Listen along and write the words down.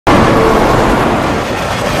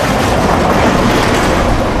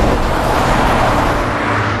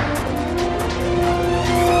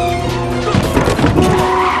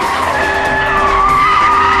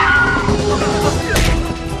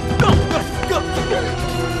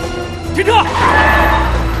停车！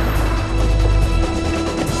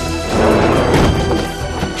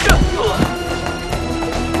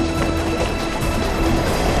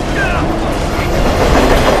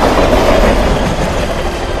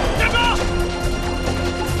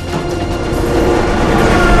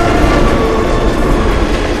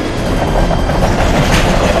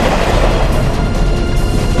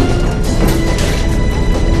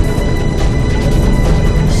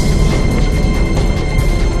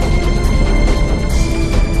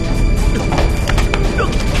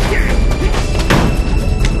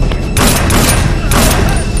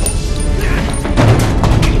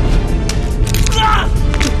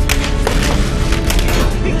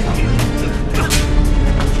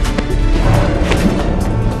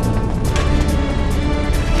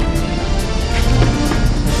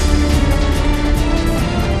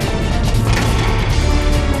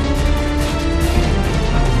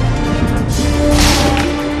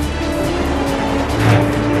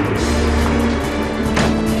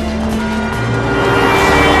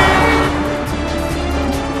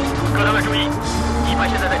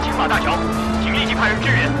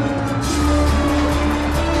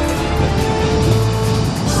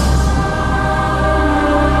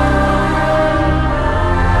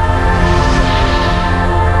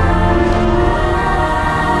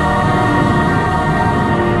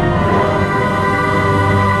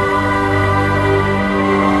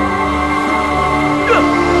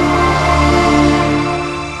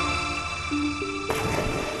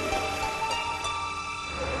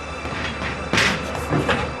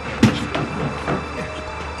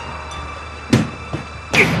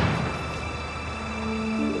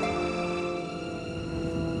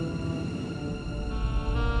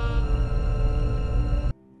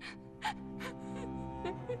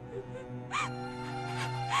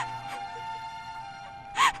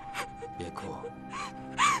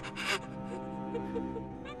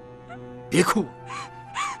别哭，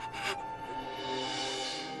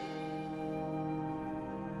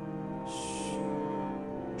嘘，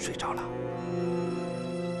睡着了。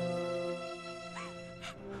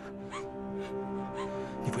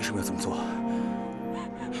你为什么要这么做？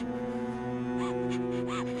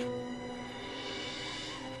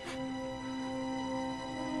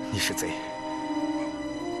你是贼，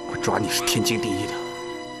我抓你是天经地义的。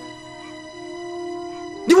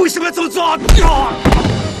你为什么要这么做？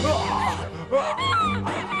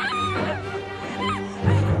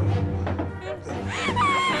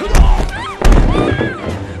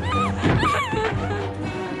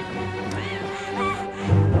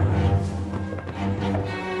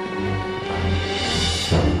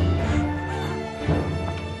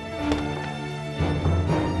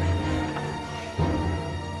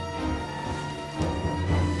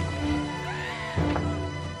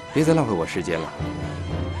别再浪费我时间了，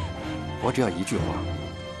我只要一句话，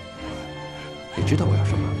你知道我要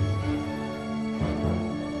什么？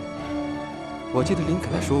我记得林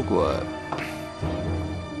肯还说过，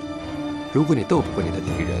如果你斗不过你的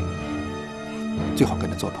敌人，最好跟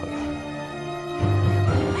他做朋友。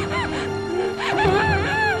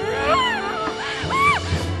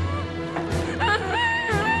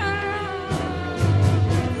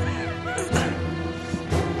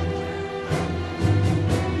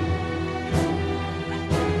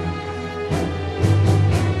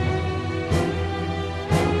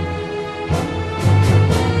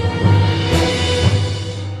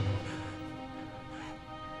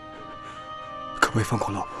可不可以放过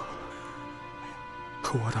老婆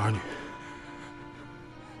和我的儿女？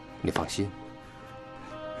你放心，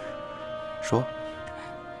说。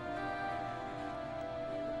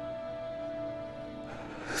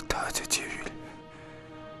他还在监狱里。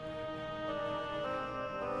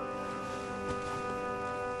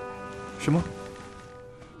什么？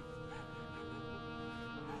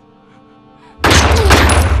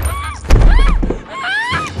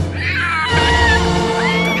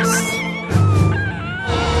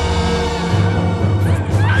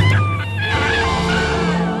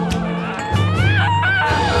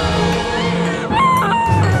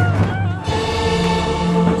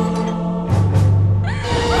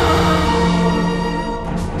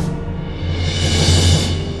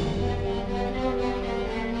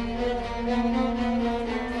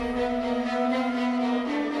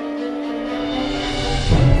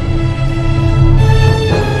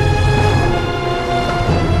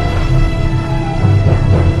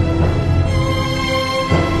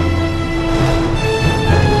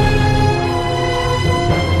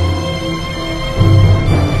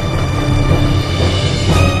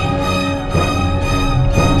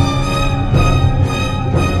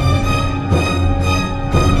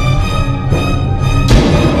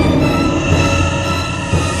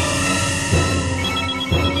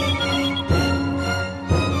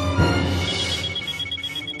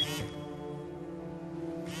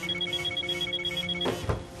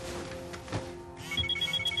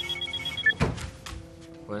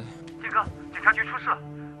喂，金哥，警察局出事了，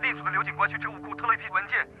另组的刘警官去政务库偷了一批文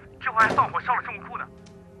件，之后还放火烧了政务库呢。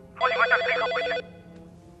黄警官叫你立刻回去。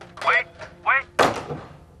喂。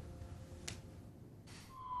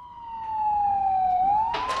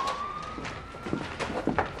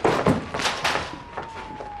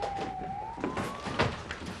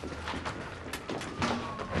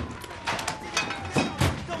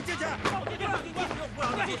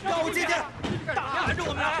让我进去！拦着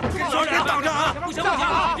我们！小人挡着啊！不行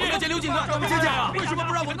啊！别见刘警官，让我们进去啊！为什么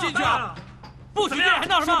不让我们进去啊？不许进，还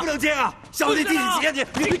闹什么？不能进啊！小弟弟你进去！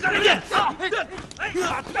你赶紧进！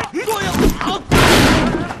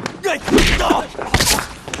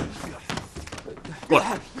过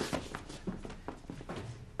来！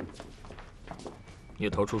你的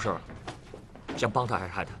头出事了，想帮他还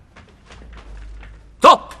是害他？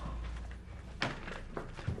走！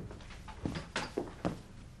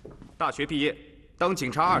大学毕业，当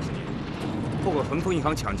警察20年，破过恒丰银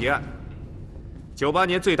行抢劫案。98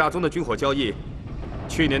年最大宗的军火交易，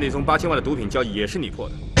去年那宗8000万的毒品交易也是你破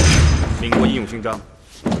的，领过英勇勋章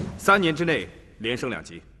，3年之内连升2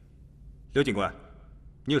级。刘警官，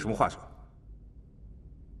你有什么话说？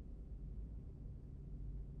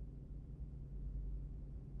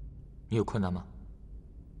你有困难吗？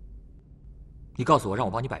你告诉我，让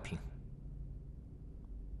我帮你摆平。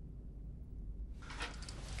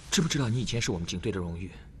知不知道你以前是我们警队的荣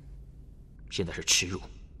誉，现在是耻辱？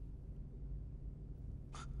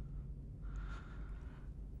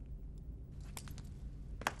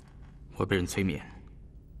我被人催眠，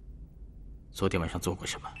昨天晚上做过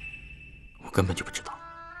什么，我根本就不知道，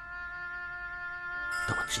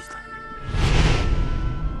但我记得。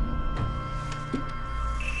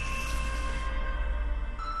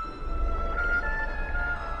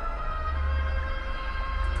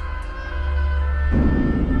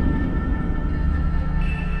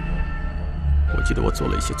我记得我做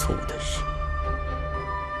了一些错误的事。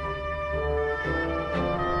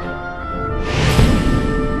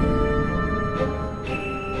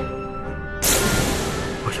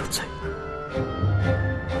我有罪，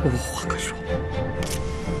我无话可说。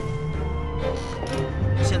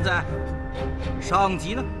现在，上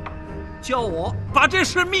级呢，叫我把这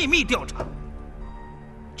事秘密调查。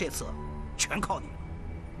这次全靠你了。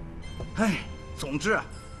哎，总之啊，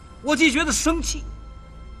我既觉得生气、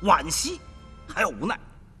惋惜。还有无奈，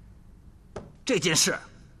这件事，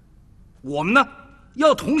我们呢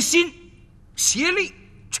要同心协力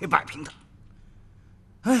去摆平它。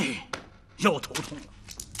哎，又头痛了。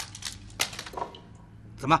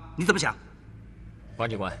怎么？你怎么想？王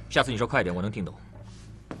警官，下次你说快点，我能听懂。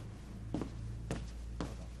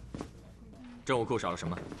政务库少了什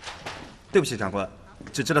么？对不起，长官，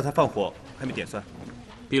只知道他放火还没点算。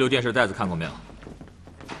闭路电视的袋子看过没有？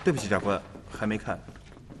对不起，长官，还没看。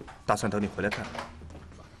打算等你回来看。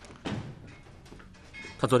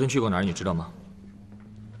他昨天去过哪儿，你知道吗？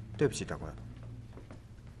对不起，长官。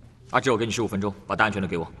阿志，我给你15分钟，把答案全都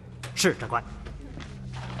给我。是，长官。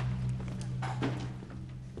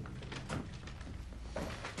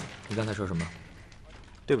你刚才说什么？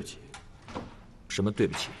对不起。什么对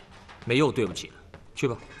不起？没有对不起的，去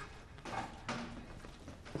吧。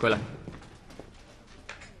回来。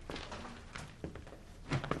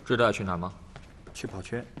知道要去哪儿吗？去跑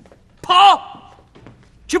圈。跑！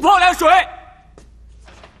去泡凉水。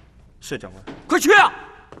是，长官。快去啊！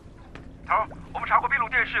头，我们查过闭路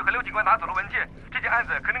电视和刘警官拿走的文件，这件案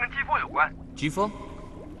子可能跟疾风有关。疾风？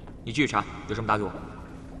你继续查，有什么打给我。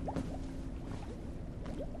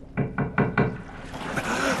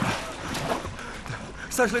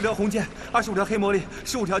36条红箭，25条黑魔力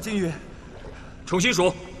，15条金鱼。重新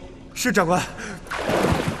数。是，长官。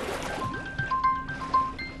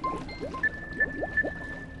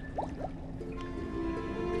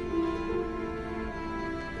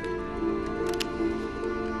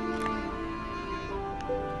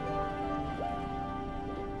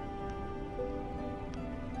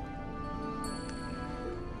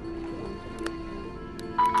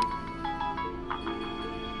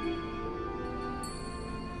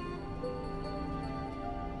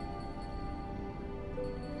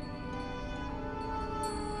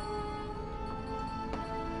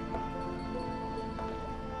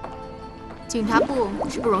警察部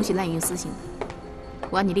是不容许滥用私刑的，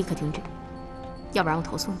我要你立刻停止，要不然我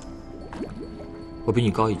投诉你。我比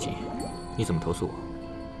你高一级，你怎么投诉我？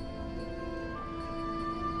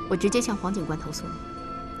我直接向黄警官投诉你，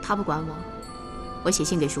他不管我，我写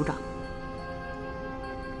信给署长。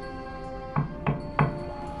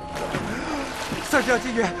30条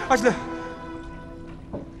金鱼，26。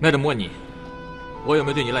Madam问你，我有没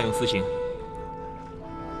有对你滥用私刑？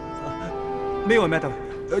没有，Madam。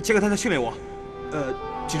杰克他在训练我。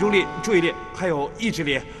集中力、注意力还有意志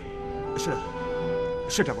力。是的，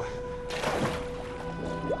是长官。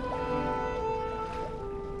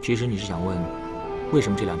其实你是想问，为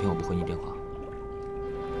什么这2天我不回你电话？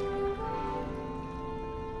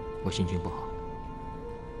我心情不好。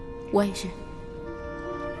我也是。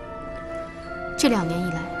这2年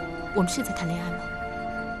以来，我们是在谈恋爱吗？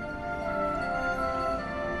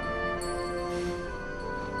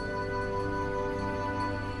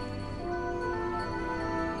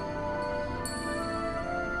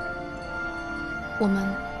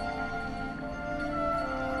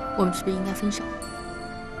我们是不是应该分手？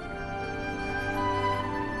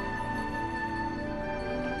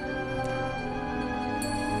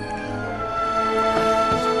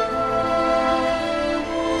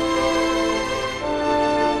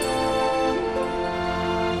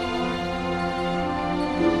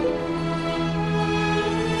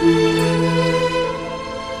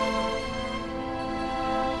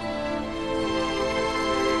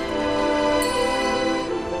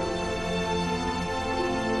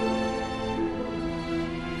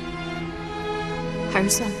还是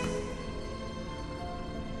算了吧，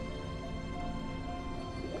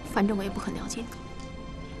反正我也不很了解你。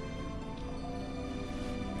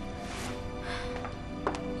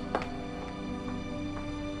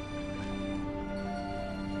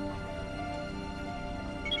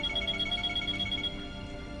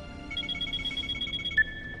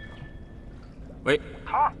喂，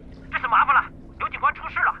头，这次麻烦了，刘警官出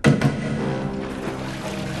事了。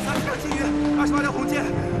30辆金鱼，28辆红箭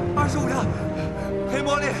，25辆黑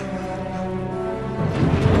茉莉。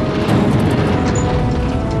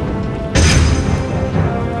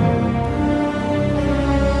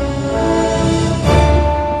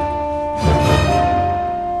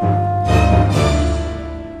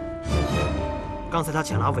刚才他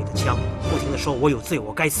抢了阿伟的枪，不停地说我有罪，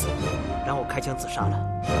我该死，然后开枪自杀了。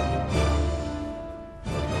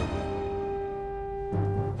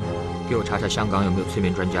给我查查香港有没有催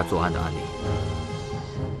眠专家作案的案例。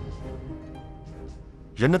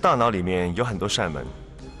人的大脑里面有很多扇门，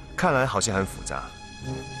看来好像很复杂，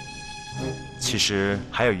其实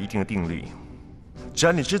还有一定的定律。只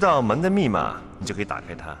要你知道门的密码，你就可以打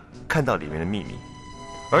开它，看到里面的秘密。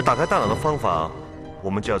而打开大脑的方法，我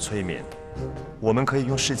们就要催眠。我们可以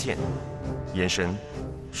用视线、眼神、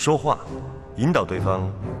说话，引导对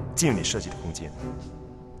方进入你设计的空间。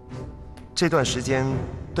这段时间，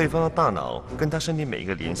对方的大脑跟他身体每一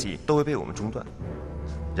个联系都会被我们中断，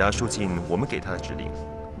然后输进我们给他的指令。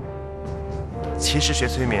其实学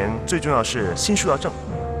催眠最重要是心术要正。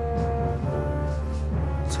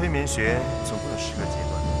催眠学总共有10个阶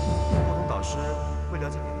段，不同导师会了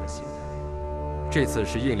解你们的心态。这次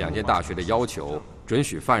是应2间大学的要求，准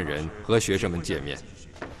许犯人和学生们见面。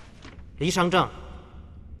黎商正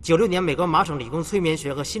，96年美国麻省理工催眠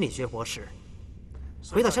学和心理学博士。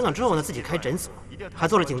回到香港之后呢，自己开诊所，还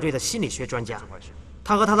做了警队的心理学专家。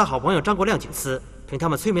他和他的好朋友张国亮警司，凭他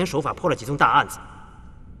们催眠手法破了几宗大案子。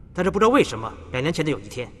但是不知道为什么，2年前的有一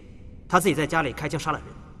天，他自己在家里开枪杀了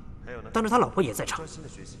人，当时他老婆也在场，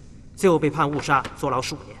最后被判误杀，坐牢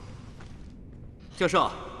15年。教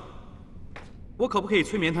授，我可不可以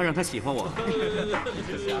催眠他，让他喜欢我？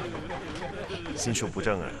心术不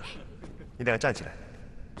正啊！你2个站起来，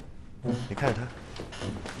你看着他。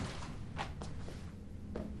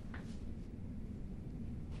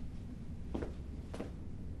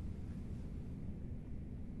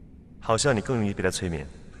好像你更容易被他催眠。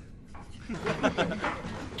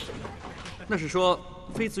那是说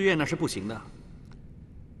非自愿那是不行的。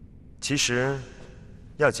其实，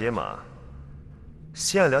要解码，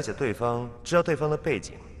先要了解对方，知道对方的背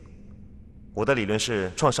景。我的理论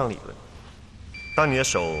是创伤理论。当你的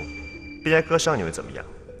手被人割伤，你会怎么样？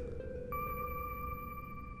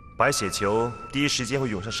白血球第一时间会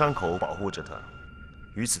涌上伤口，保护着它。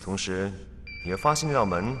与此同时，你会发现那道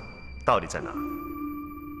门到底在哪。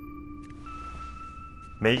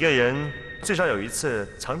每一个人最少有一次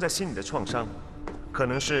藏在心里的创伤，可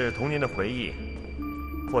能是童年的回忆，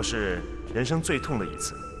或是人生最痛的一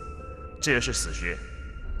次。这也是死穴，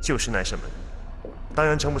就是那扇门。当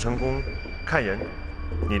然，成不成功，看人、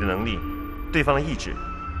你的能力、对方的意志。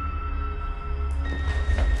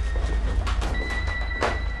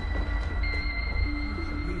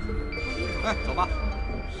哎，走吧。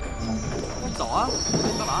走啊！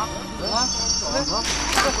干嘛？走啊！走啊！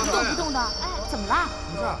不动不动的，哎，怎么了？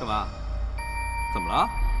没事。干嘛？怎么了？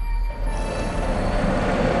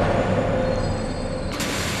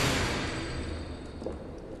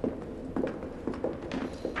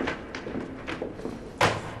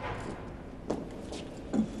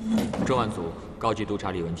重案组高级督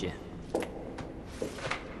察李文健。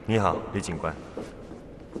你好，李警官。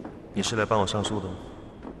你是来帮我上诉的？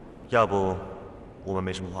要不我们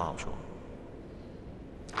没什么话好说。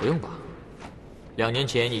不用吧，2年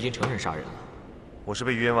前你已经承认杀人了。我是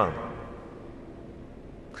被冤枉的。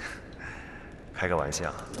开个玩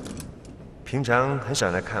笑，平常很少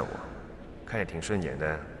人来看我，看你挺顺眼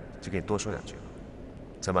的，就给你多说2句了。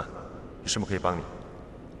怎么，有什么可以帮你？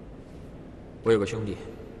我有个兄弟，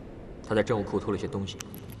他在证物库偷了些东西。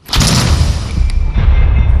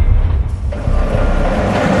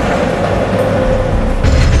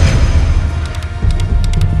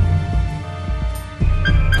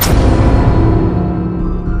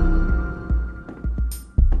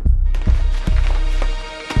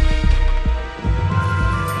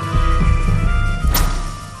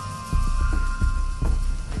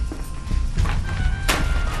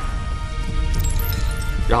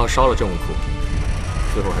然后烧了证物库，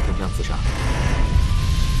最后还吞枪自杀。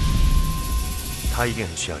他一定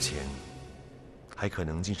很需要钱，还可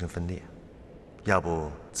能精神分裂，要不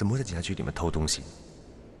怎么会在警察局里面偷东西？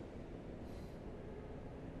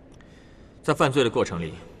在犯罪的过程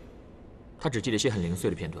里，他只记得一些很零碎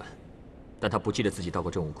的片段，但他不记得自己到过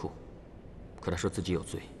证物库，可他说自己有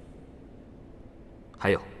罪。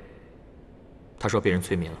还有，他说被人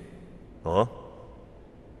催眠了。哦，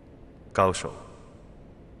高手。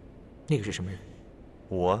那个是什么人？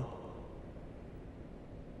我。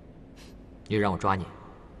你让我抓你？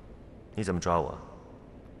你怎么抓我？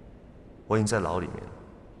我已经在牢里面了，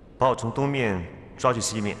把我从东面抓去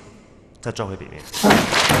西面，再抓回北面。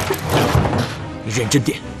你认真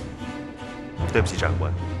点。对不起，长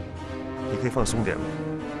官，你可以放松点吗？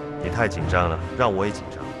你太紧张了，让我也紧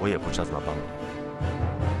张，我也不知道怎么帮你。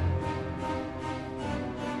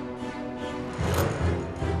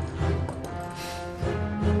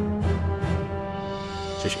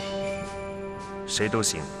是谁？谁都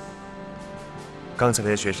行。刚才那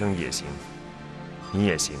些学生也行，你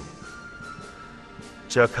也行，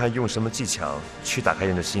这要看用什么技巧去打开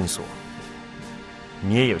人的心锁。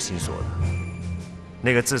你也有心锁的。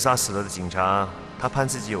那个自杀死了的警察，他判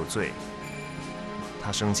自己有罪，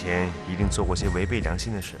他生前一定做过些违背良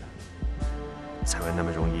心的事，才会那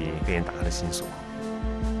么容易被人打开了心锁。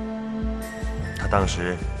他当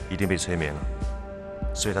时一定被催眠了，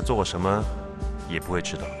所以他做过什么也不会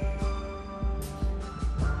知道。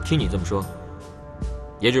听你这么说，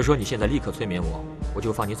也就是说你现在立刻催眠我，我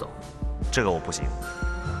就放你走？这个我不行，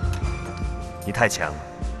你太强了。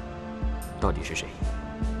到底是谁？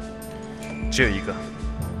只有一个，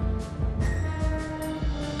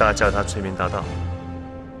大家叫他催眠大盗。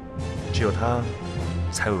只有他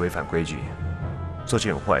才会违反规矩，做这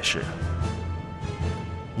种坏事。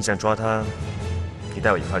你想抓他，你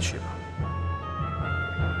带我一块去吧。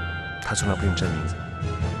他从来不用真名字，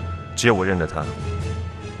只有我认得他。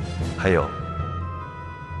还有，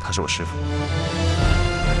他是我师傅。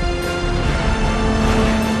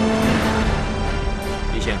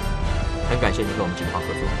李先，很感谢你和我们警方合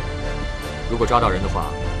作。如果抓到人的话，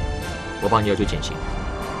我帮你要求减刑。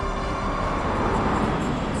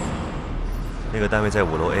那个单位在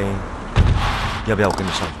5楼 A， 要不要我跟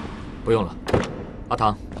你上去？不用了，阿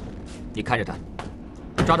唐，你看着他。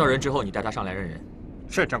抓到人之后，你带他上来认人。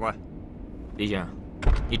是，长官。李先生，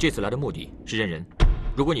你这次来的目的是认人。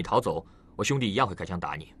如果你逃走，我兄弟一样会开枪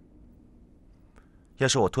打你。要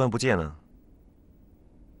是我突然不见了，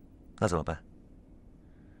那怎么办？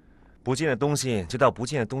不见的东西就到不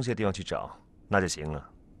见的东西的地方去找，那就行了。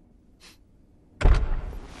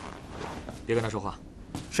别跟他说话。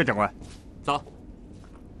是，长官。走。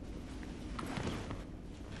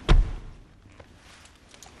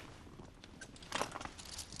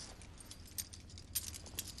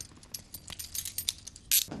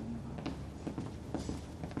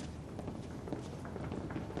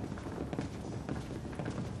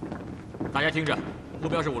大家听着，目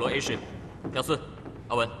标是5楼 A 室。小四、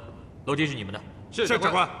阿文，楼梯是你们的。是，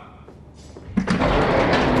长官。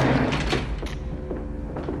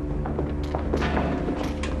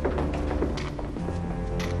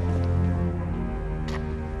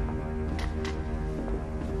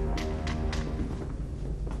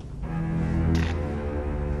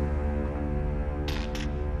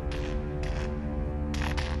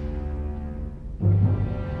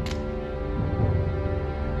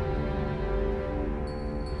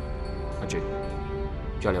阿志，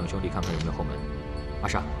叫2个兄弟看看有没有后门。阿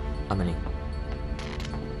傻，按门铃。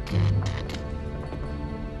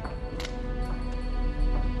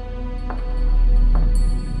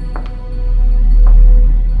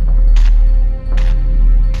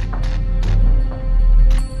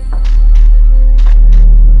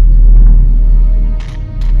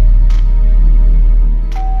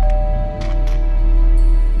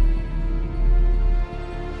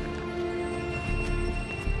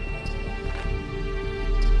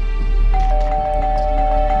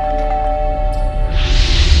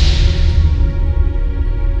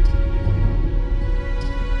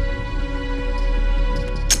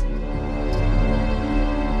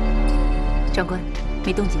长官，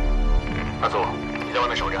没动静。阿祖，你在外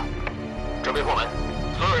面守着，准备破门，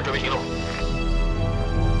所有人准备行动。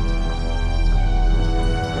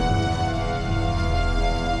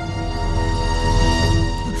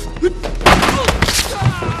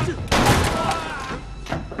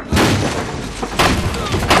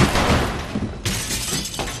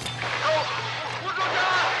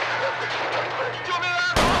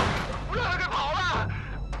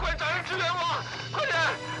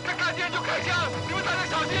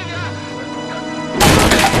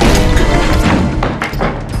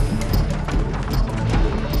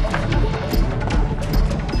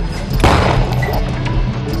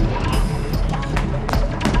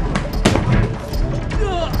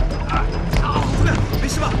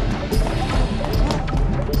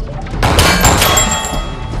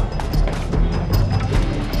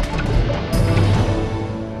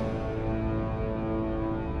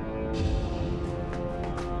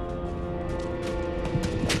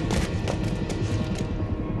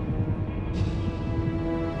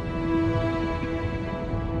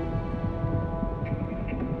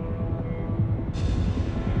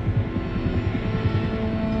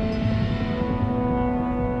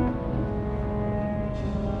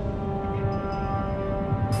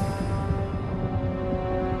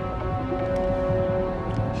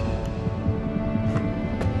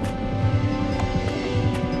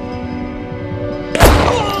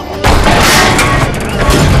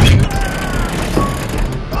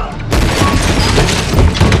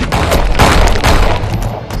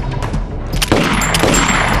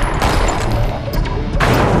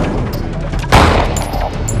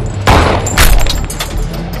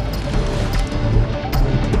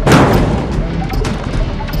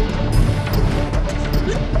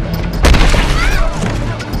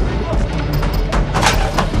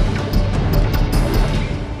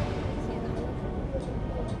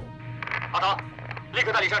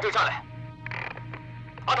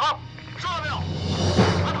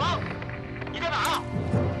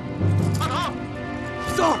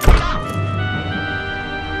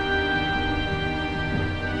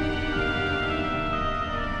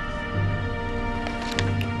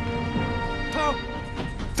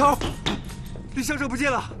李先生不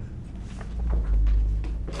见了。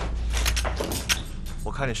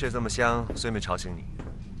我看你睡这么香，所以没吵醒你。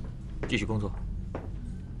继续工作。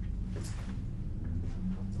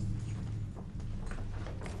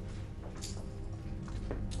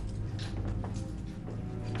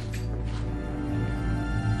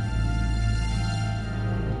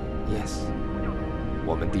Yes，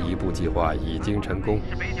 我们第一步计划已经成功。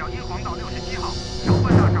是北角英皇岛67号召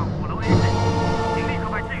唤大厦5楼 A 室，请立刻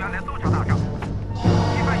派支援来搜查大厦。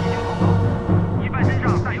疑犯已经逃跑，疑犯身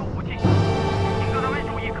上带有武器，请各单位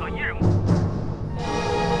注意可疑人物。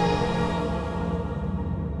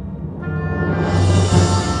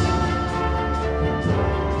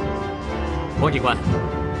王警官，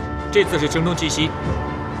这次是声东击西。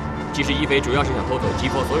其实伊肥主要是想偷走基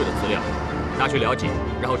佛所有的资料，拿去了解，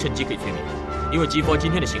然后趁机可以催眠。因为基佛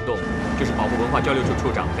今天的行动就是保护文化交流处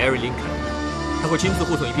处长 Barry Lincoln， 他会亲自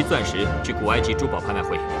护送一批钻石去古埃及珠宝拍卖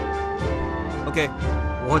会。OK，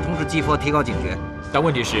 我会通知基佛提高警觉。但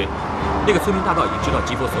问题是，那个村民大盗已经知道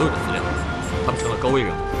基佛所有的资料，他们成了高危人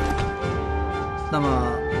物。那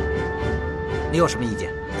么，你有什么意见？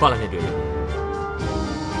放了那堆人。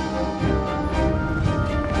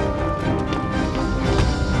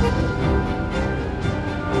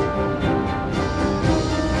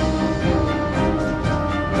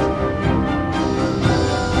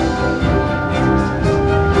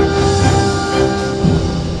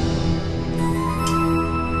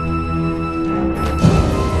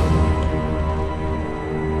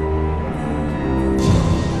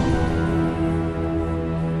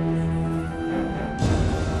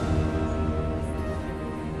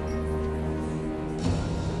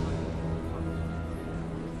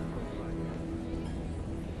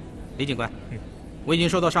李警官，我已经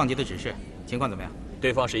收到上级的指示，情况怎么样？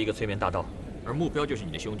对方是一个催眠大盗，而目标就是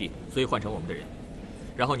你的兄弟，所以换成我们的人。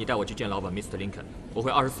然后你带我去见老板 Mr. Lincoln， 我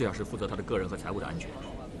会24小时负责他的个人和财务的安全。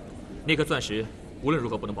那颗钻石无论如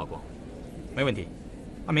何不能曝光。没问题。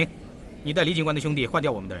阿明，你带李警官的兄弟换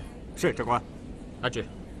掉我们的人。是，长官。阿志，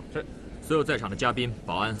是。所有在场的嘉宾、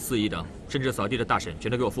保安、司仪等，甚至扫地的大婶，全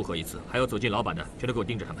都给我复核一次。还有走进老板的，全都给我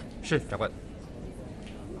盯着他们。是，长官。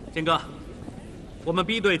建哥，我们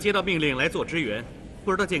B 队接到命令来做支援，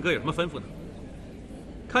不知道建哥有什么吩咐呢？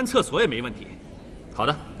看厕所也没问题。好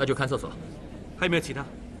的，那就看厕所。还有没有其他？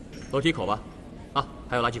楼梯口吧。啊，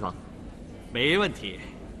还有垃圾房。没问题。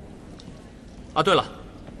啊，对了，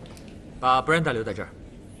把 Brenda 留在这儿。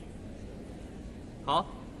好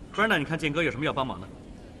 ，Brenda， 你看建哥有什么要帮忙的？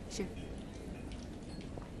是。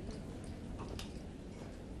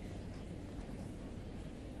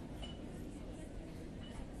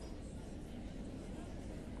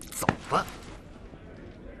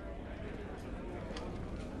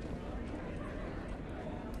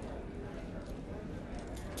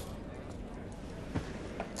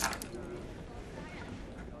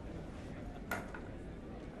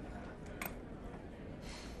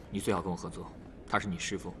你最好跟我合作。他是你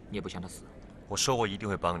师父，你也不想他死。我说过一定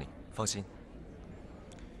会帮你，放心。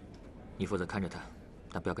你负责看着他，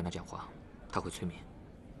但不要跟他讲话，他会催眠。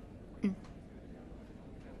嗯。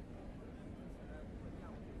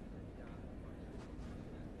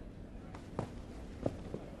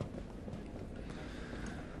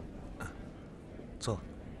坐。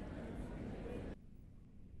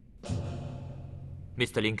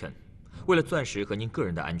Mr. Lincoln， 为了钻石和您个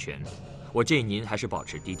人的安全，我建议您还是保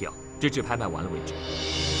持低调，直至拍卖完了为止。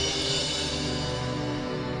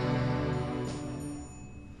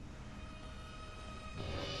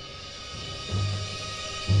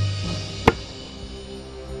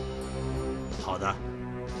好的，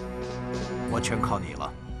我全靠你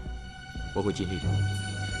了。我会尽力的。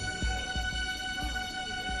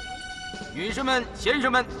女士们、先生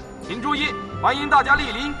们，请注意，欢迎大家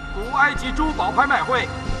莅临古埃及珠宝拍卖会。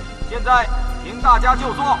现在，请大家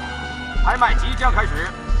就座，拍卖即将开始。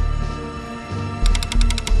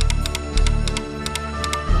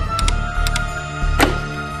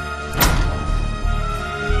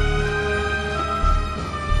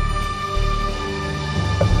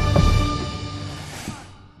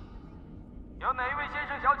有哪一位先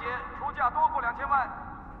生、小姐出价多过2000万？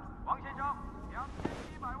王先生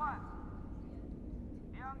，2100万。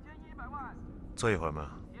2100万。坐一会儿嘛，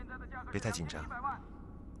别太紧张。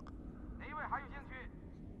哪一位还有兴趣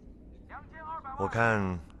？2200万。我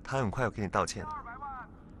看他很快要给你道歉的。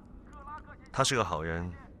他是个好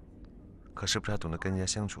人，可是不太懂得跟人家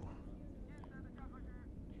相处。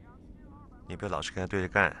你不要老是跟他对着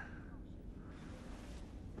干。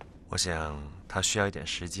我想他需要一点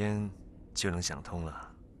时间就能想通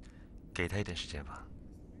了，给他一点时间吧。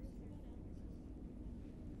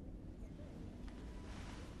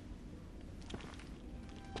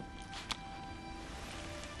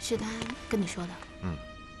是他跟你说的？嗯。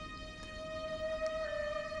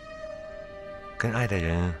跟爱的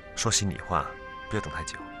人说心里话，不要等太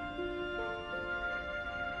久。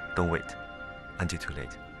Don't wait until too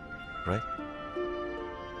late, right?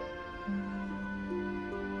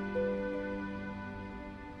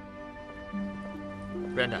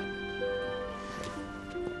 Brenda，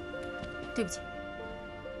 对不起。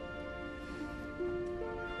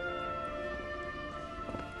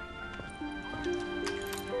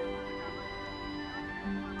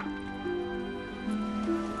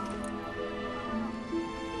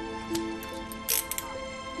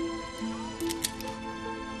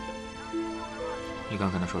你刚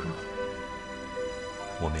刚跟他说什么？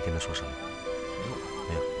我没跟他说什么。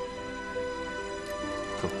没有。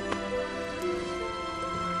走。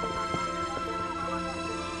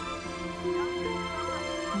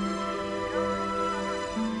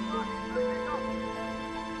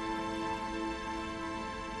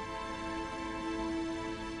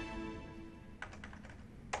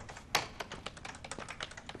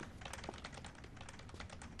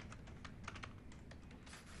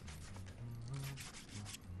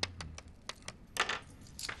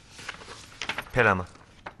漂亮吗？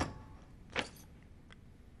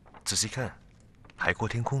仔细看，海阔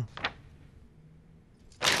天空。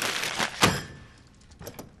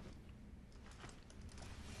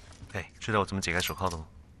哎，知道我怎么解开手铐的吗？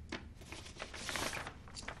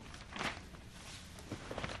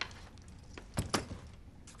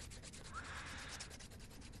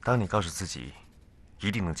当你告诉自己一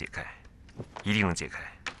定能解开，一定能解开，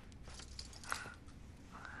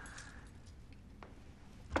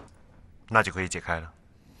那就可以解开了。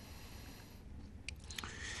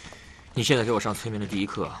你现在给我上催眠的第一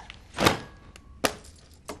课。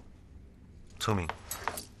聪明。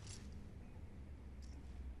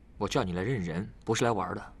我叫你来认人，不是来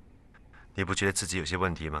玩的。你不觉得自己有些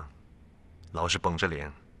问题吗？老是绷着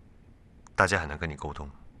脸，大家很难跟你沟通。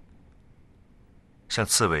像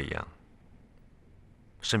刺猬一样，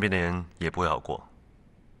身边的人也不会好过。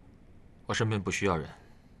我身边不需要人。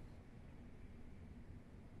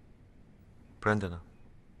Brenda 呢？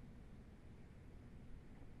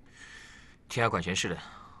天涯管闲事的。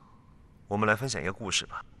我们来分享一个故事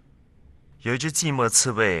吧。有一只寂寞的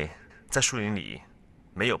刺猬在树林里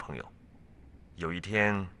没有朋友。有一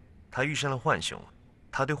天，它遇上了浣熊。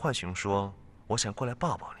它对浣熊说：“我想过来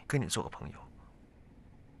抱抱你，跟你做个朋友。”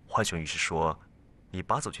浣熊于是说：“你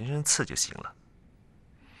拔走全身的刺就行了。”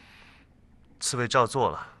刺猬照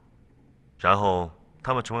做了，然后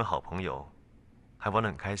他们成为好朋友，还玩得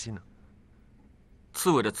很开心呢。刺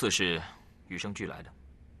猬的刺是与生俱来的，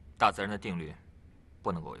大自然的定律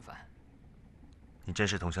不能够违反。你真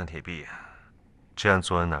是铜墙铁壁啊！这样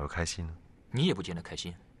做人哪会开心呢？你也不见得开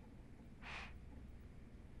心。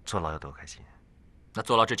坐牢要多开心？那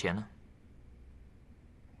坐牢之前呢？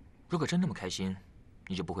如果真那么开心，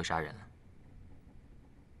你就不会杀人了，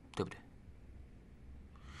对不对？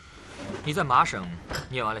你在麻省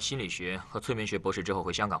念完了心理学和催眠学博士之后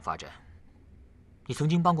回香港发展，你曾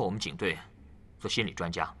经帮过我们警队做心理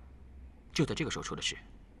专家，就在这个时候出的事，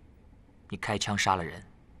你开枪杀了人，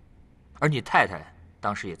而你太太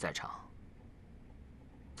当时也在场。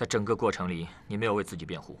在整个过程里，你没有为自己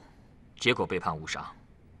辩护，结果被判误杀。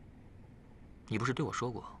你不是对我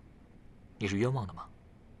说过，你是冤枉的吗？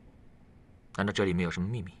难道这里面有什么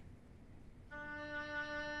秘密？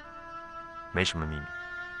没什么秘密。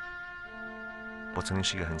我曾经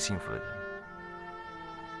是一个很幸福的人，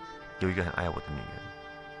有一个很爱我的女人，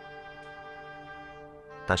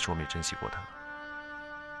但是我没有珍惜过她，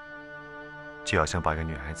就好像把一个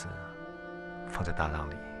女孩子放在大浪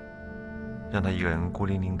里，让她一个人孤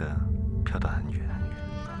零零的飘到很远很远。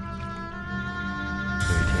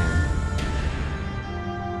有一天，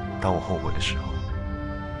当我后悔的时候，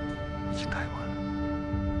已经太晚了，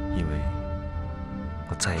因为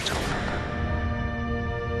我再也找不到她。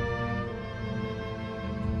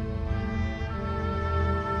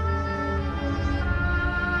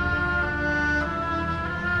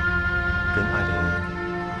跟爱的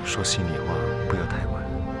人说心里话，不要太晚。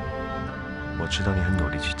我知道你很努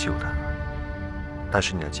力去救他，但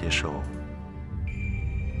是你要接受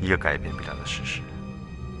一个改变不了的事实。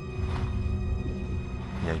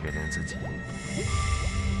你要原谅自己，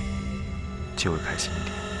就会开心一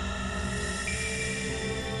点。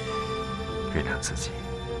原谅自己，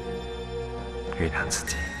原谅自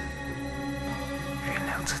己，原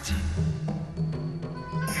谅自己，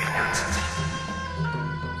原谅自己。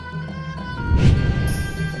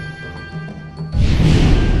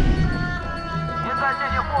在这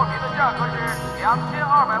些货品的价格是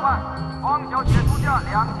2200万，黄小姐出价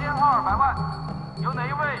2200万，有哪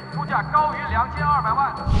一位出价高于2200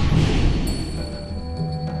万？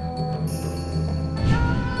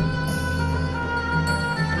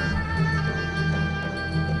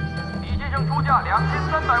李先生出价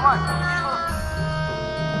2300万，你觉得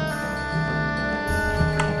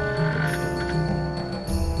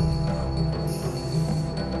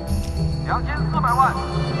？2400万，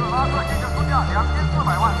克拉克先生出价2400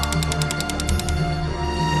万。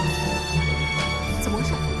怎么回事？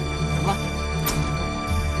怎么了？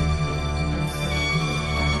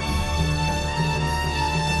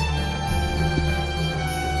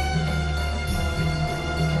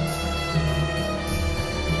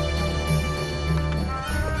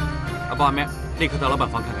报完没？立刻到老板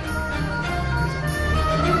房看看。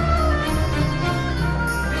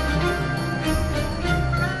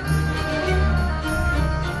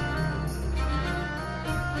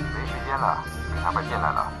没时间了，警察快进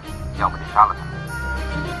来了，要不得杀了他。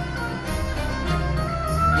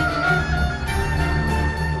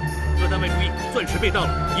各单位注意，钻石被盗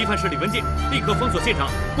了，疑犯是李文健，立刻封锁现场，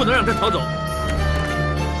不能让他逃走。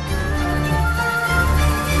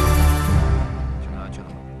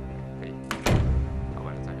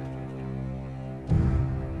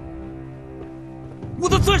我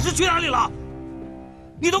的钻石去哪里了？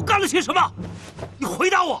你都干了些什么？你回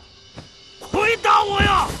答我！回答我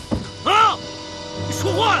呀！啊！你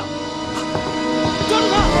说话呀！抓住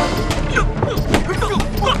他！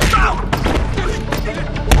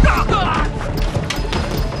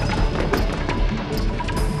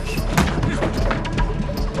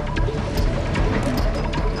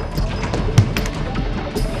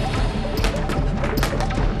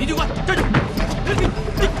李警官，站住！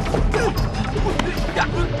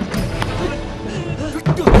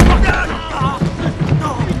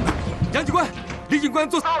杨警官，李警官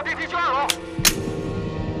坐到电梯去2楼。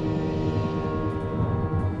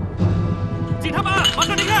警察们，马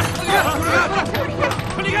上离开！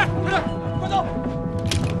快离开！快走！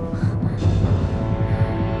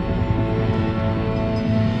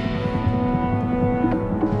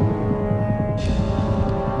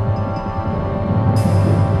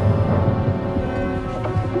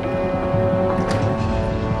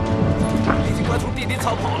李警官从电梯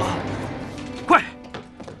逃跑了。快！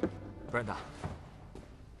布兰达，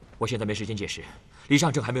我现在没时间解释，李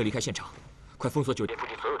尚正还没有离开现场，快封锁酒店附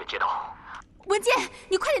近所有的街道。文健，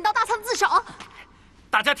你快点到大仓自首！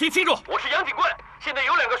大家听清楚，我是杨警官，现在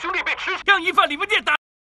有2个兄弟被持，让疑犯李文健打。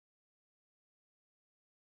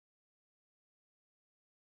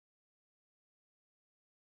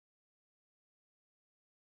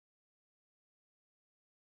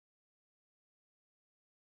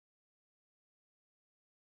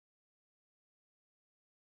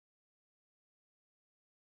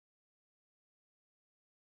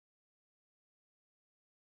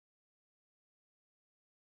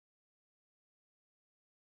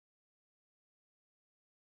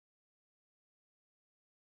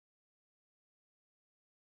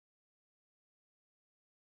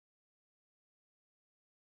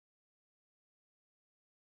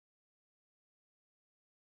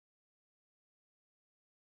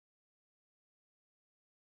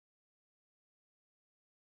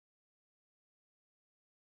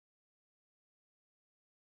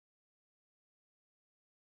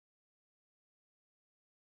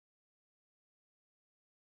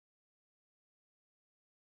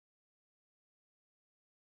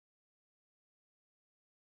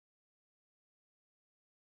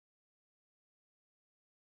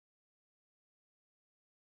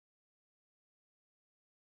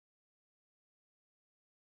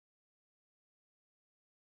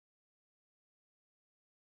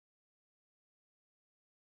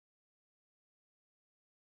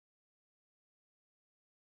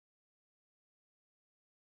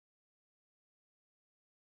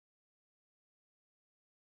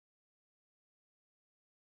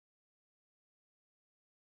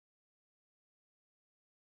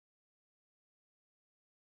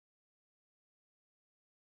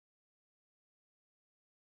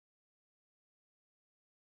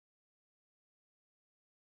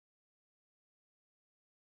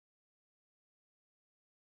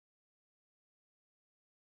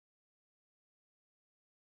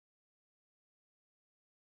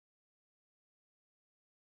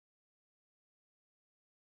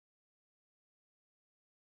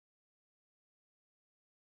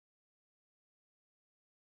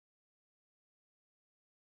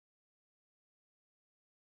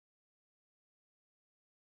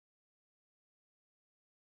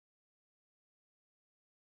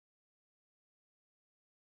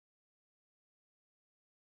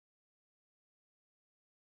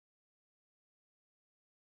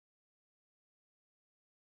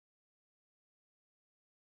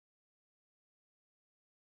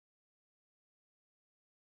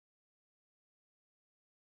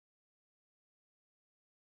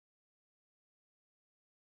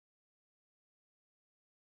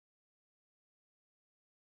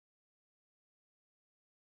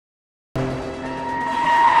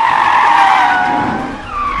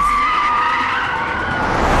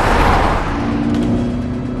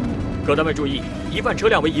各单位注意，疑犯车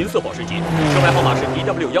辆为银色保时捷，车牌号码是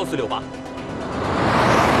DW1468。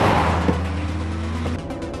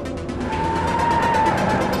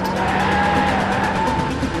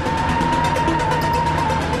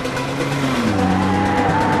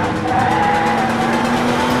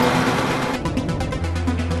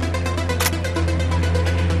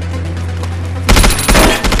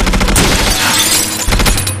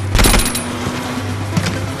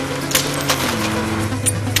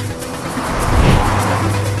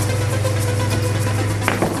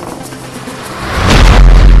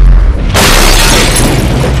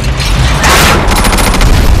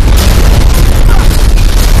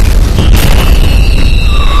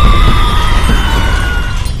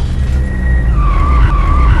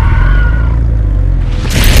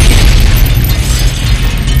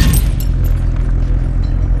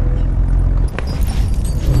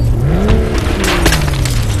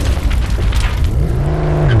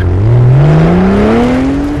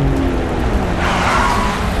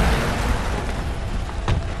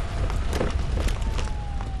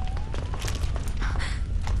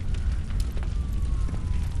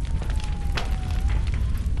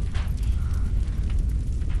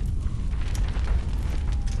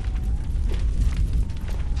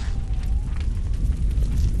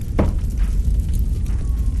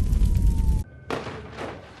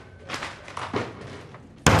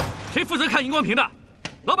谁负责看荧光屏的？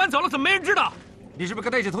老板走了，怎么没人知道？你是不是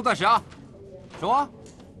跟他一起偷钻石啊？说，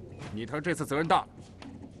你头这次责任大了。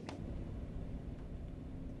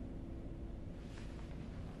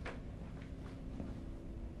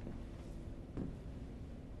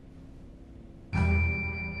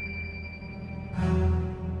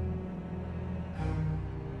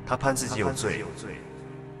他判自己有罪，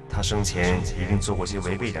他生前一定做过些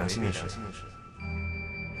违背良心的事。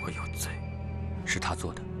我有罪，是他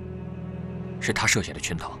做的，是他设下的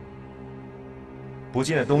圈套。不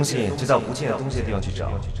见的东西就到不见的东西的地方去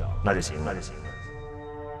找，那就行了。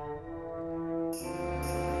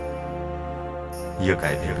一个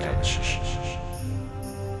改变不了的事实，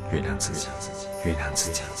原谅自己，原谅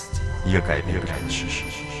自己，一个改变不了的事实。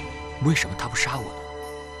为什么他不杀我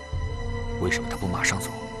呢？为什么他不马上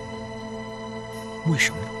走？为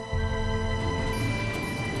什么呢？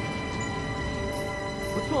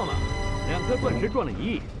不错嘛，2颗钻石赚了1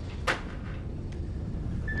亿，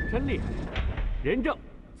真厉害！人证，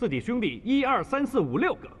自己兄弟1、2、3、4、5、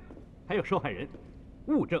6个，还有受害人；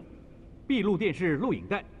物证，闭路电视录影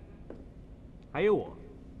带，还有我，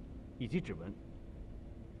以及指纹。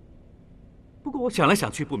不过我想来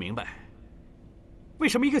想去不明白，为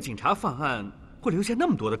什么一个警察犯案会留下那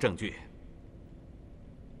么多的证据？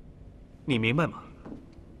你明白吗？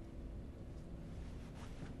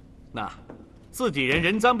那自己人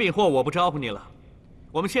人赃并获，我不招呼你了。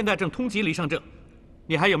我们现在正通缉黎尚正，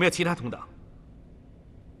你还有没有其他同党？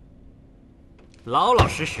老老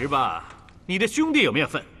实实吧，你的兄弟有没有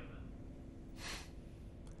份？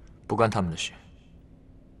不关他们的事。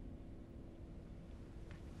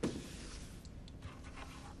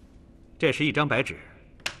这是一张白纸，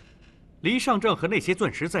黎尚正和那些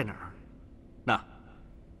钻石在哪儿？那，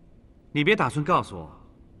你别打算告诉我，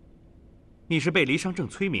你是被黎尚正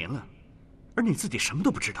催眠了，而你自己什么都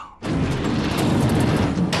不知道。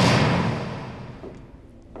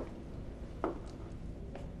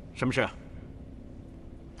什么事？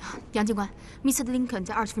杨警官，Mr. Lincoln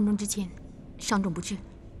在20分钟之前伤重不治。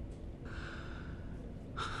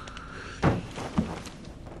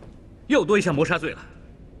又多一项谋杀罪了。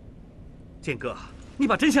剑哥，你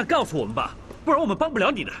把真相告诉我们吧，不然我们帮不了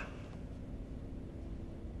你的。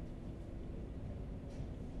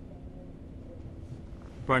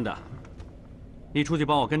Brenda， 你出去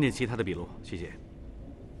帮我跟进其他的笔录，谢谢。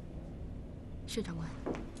是长官。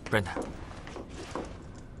Brenda，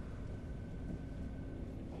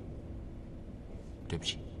 对不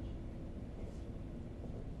起。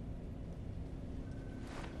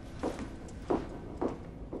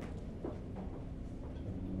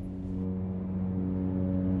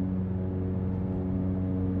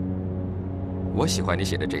我喜欢你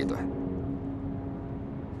写的这一段。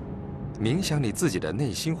冥想你自己的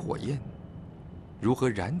内心火焰，如何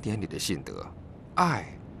燃点你的信德？爱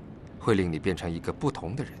会令你变成一个不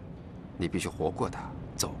同的人，你必须活过它，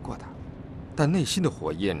走过它。但内心的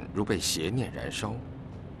火焰如被邪念燃烧，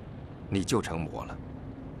你就成魔了。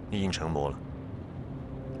你已经成魔了。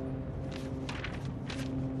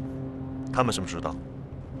他们什么时候到？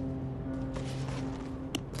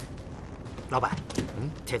老板，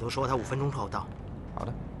铁头说他5分钟后到。好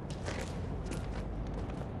的。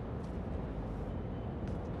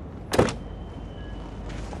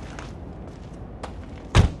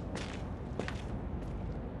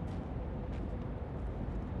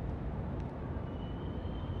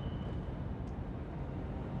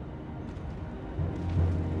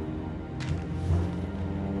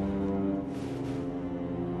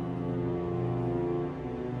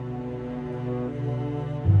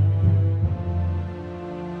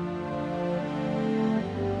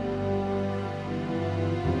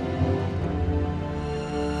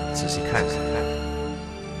细看看，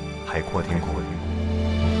海阔天空。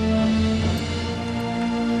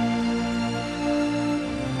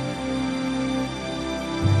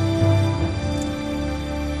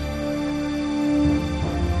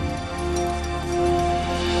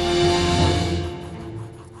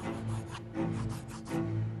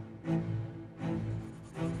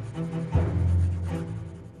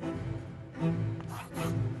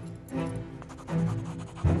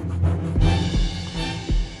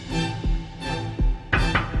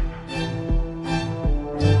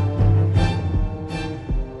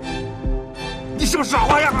你是不是耍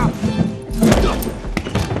花样啊？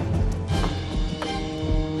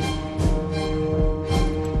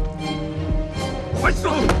还手！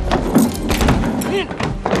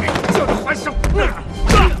叫你还手！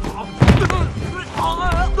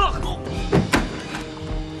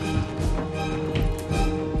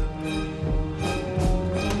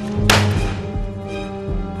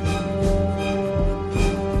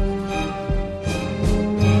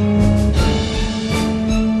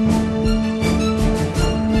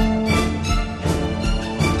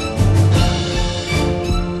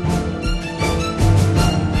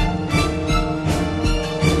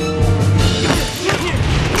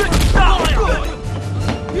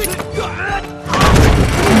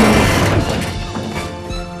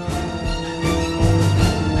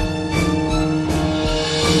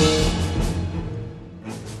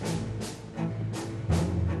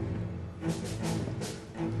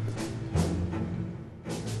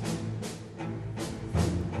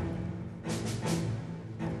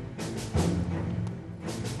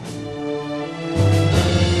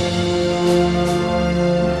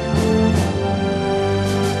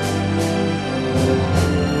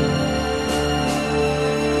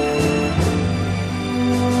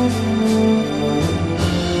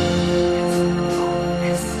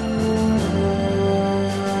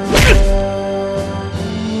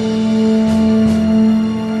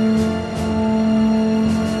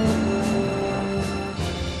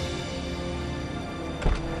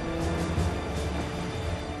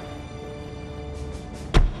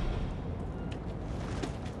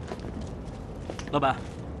老板，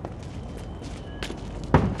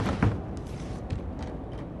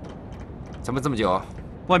怎么这么久？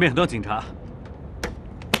外面很多警察。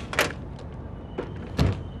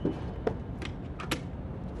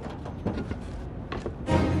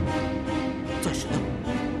钻石呢？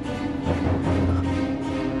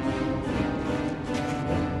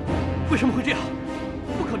为什么会这样？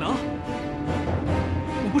不可能！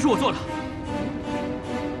不是我做的，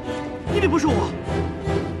一定不是我。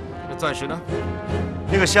那钻石呢？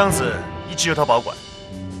那个箱子一直由他保管。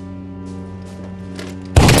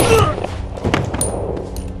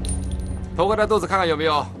偷开他肚子看看有没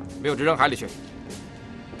有，没有就扔海里去。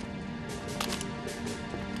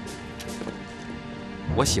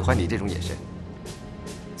我喜欢你这种眼神。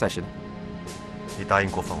钻石呢？你答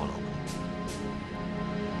应过放我老婆。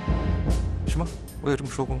什么？我有这么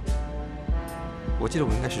说过吗？我记得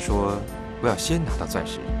我应该是说，我要先拿到钻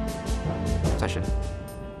石。钻石呢？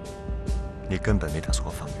你根本没打算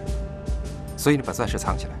放人，所以你把钻石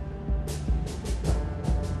藏起来。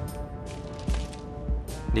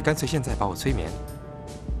你干脆现在把我催眠，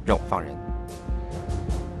让我放人。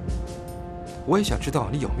我也想知道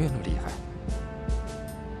你有没有那么厉害。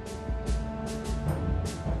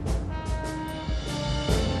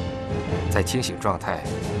在清醒状态、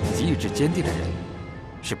意志坚定的人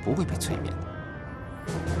是不会被催眠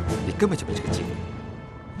的。你根本就没这个机会。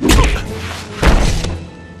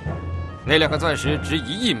那2个钻石值1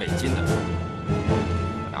亿美金呢，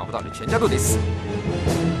拿不到你全家都得死。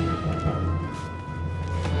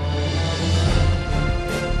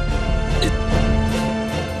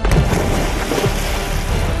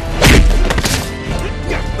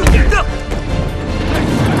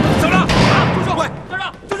走了！住手！喂，站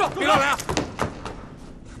长，住手！别乱来啊！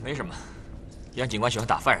没什么，杨警官喜欢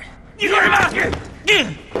打犯人。你说什么？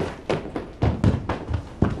你！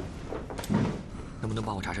能不能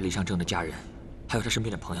帮我查查李尚正的家人，还有他身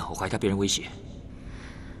边的朋友？我怀疑他被人威胁。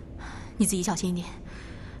你自己小心一点，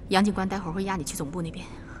杨警官待会儿会押你去总部那边。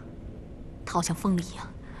他好像疯了一样。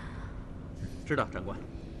知道，长官。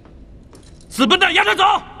死笨蛋，押他走！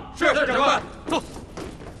是，长官。走。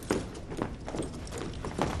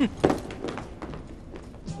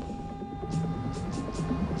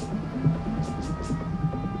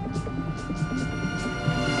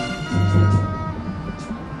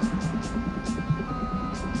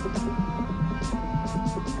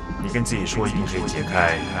你跟自己说一定可以解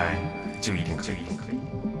开，就一定可以。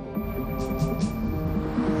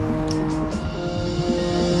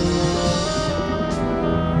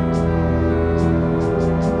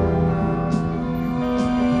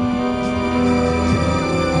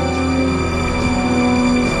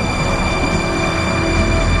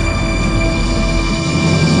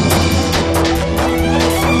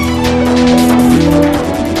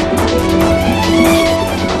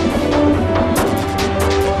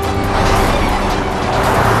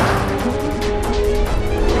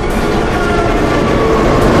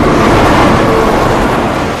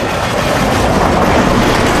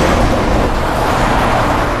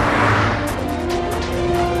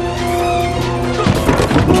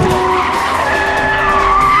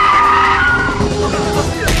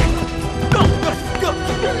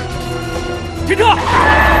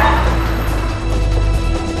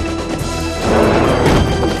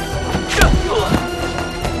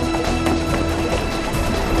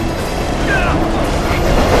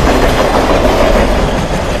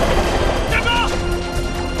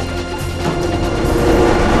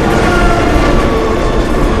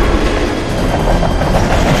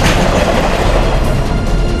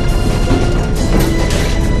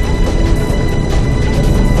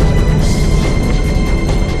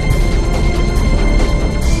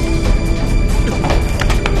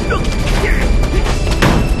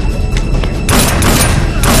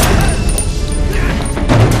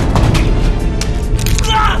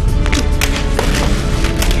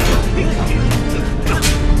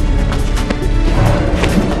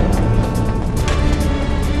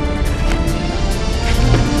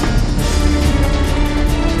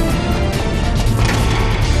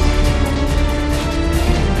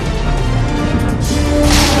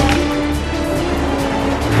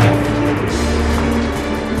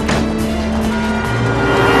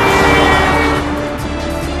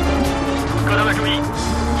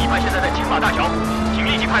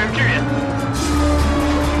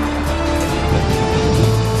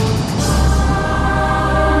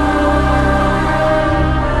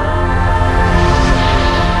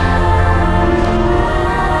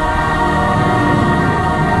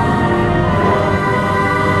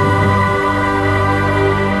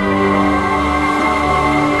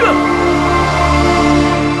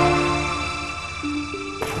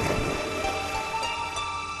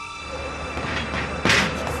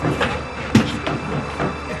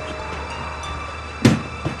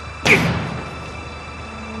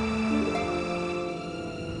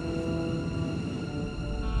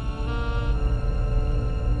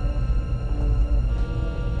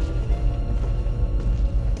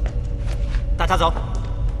他走。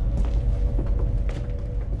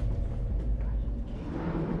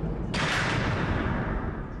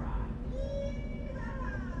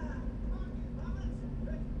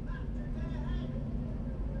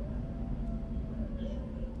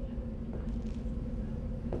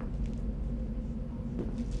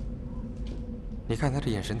你看他这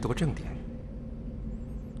眼神多正点。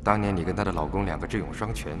当年你跟她的老公两个智勇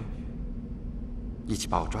双全，一起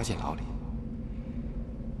把我抓进牢里，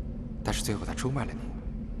但是最后他出卖了你。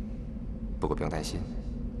不过不用担心，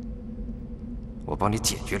我帮你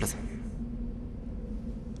解决了他。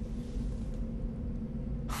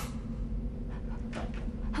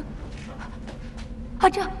阿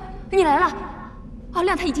正，你来了。阿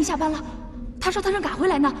亮他已经下班了，他说他正赶回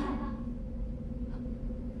来呢。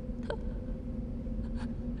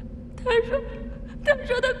他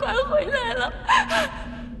说他快回来了。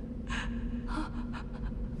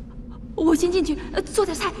我先进去做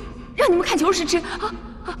点菜，让你们看球时吃啊。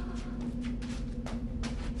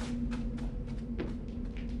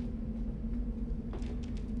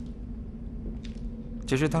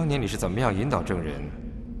其实当年你是怎么样引导证人，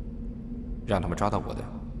让他们抓到我的？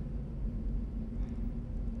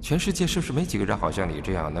全世界是不是没几个人好像你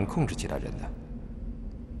这样能控制其他人的？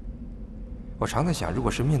我常在想，如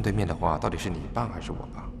果是面对面的话，到底是你棒还是我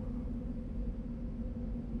棒？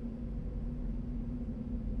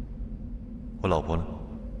我老婆呢？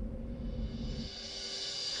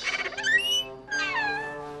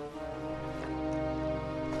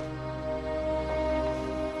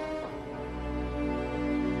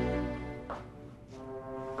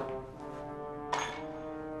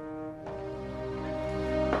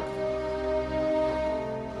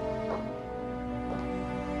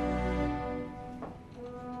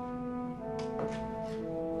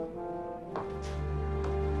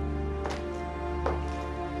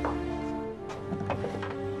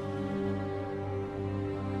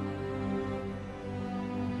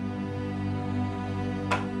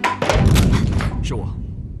是我。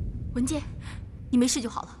文健，你没事就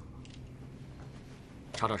好了。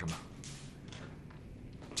查到什么？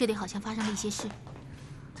这里好像发生了一些事。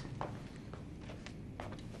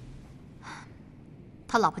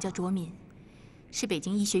他老婆叫卓敏，是北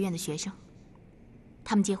京医学院的学生。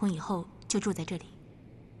他们结婚以后就住在这里。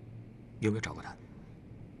有没有找过他？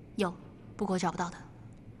有，不过找不到他。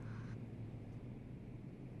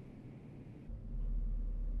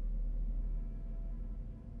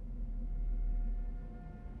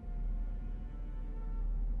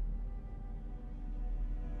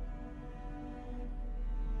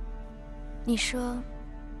你说，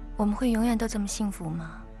我们会永远都这么幸福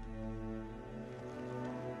吗？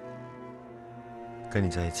跟你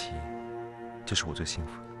在一起，就是我最幸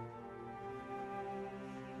福。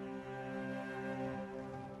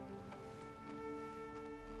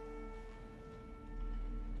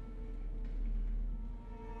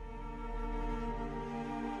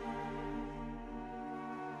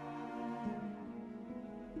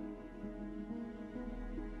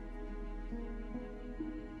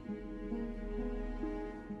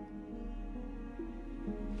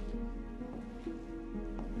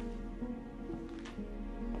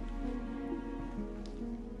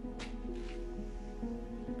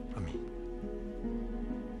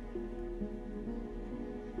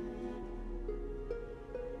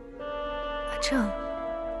正，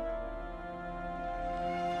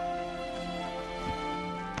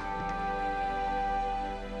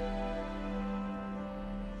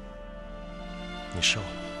你瘦了。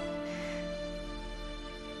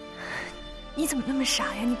你怎么那么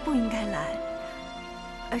傻呀？你不应该来，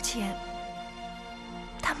而且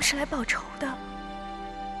他们是来报仇的。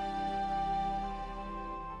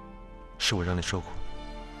是我让你受苦。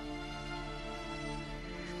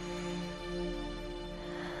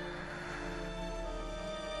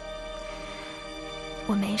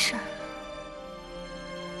我没事儿，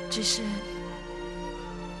只是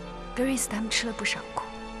Grace 他们吃了不少苦。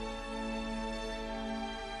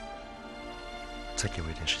再给我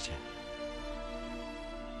一点时间。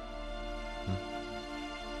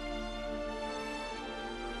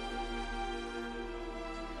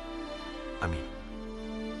阿米，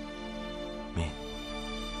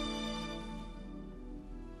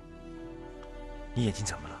你眼睛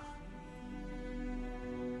怎么了？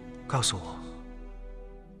告诉我。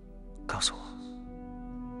告诉我，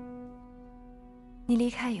你离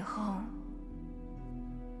开以后，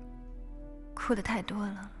哭得太多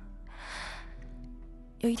了。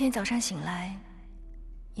有一天早上醒来，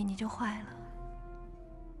眼睛就坏了，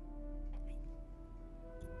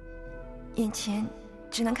眼前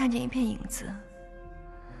只能看见一片影子。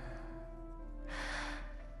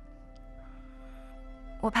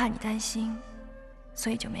我怕你担心，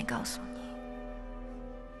所以就没告诉你。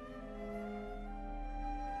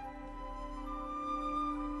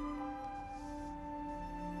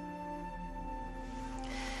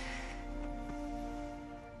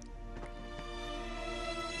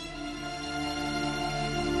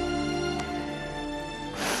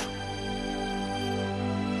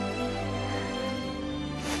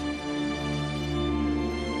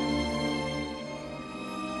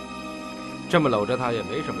这么搂着他也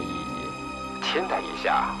没什么意义，亲他一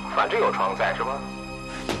下，反正有床在，是吧？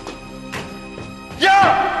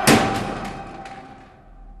呀！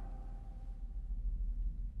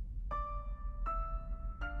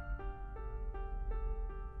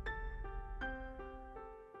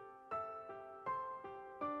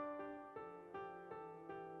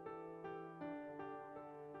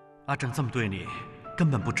阿正这么对你，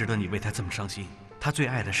根本不值得你为他这么伤心。他最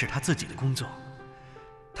爱的是他自己的工作。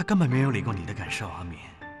他根本没有理过你的感受，阿敏。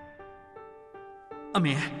阿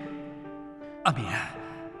敏，阿敏，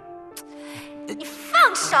你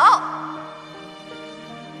放手！阿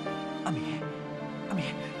敏，阿敏，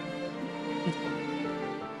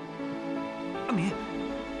阿敏。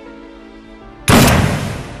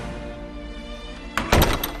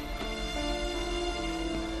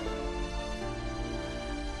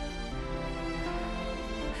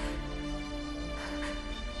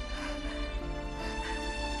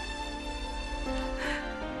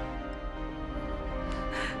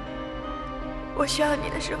我需要你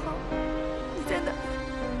的时候，你在哪？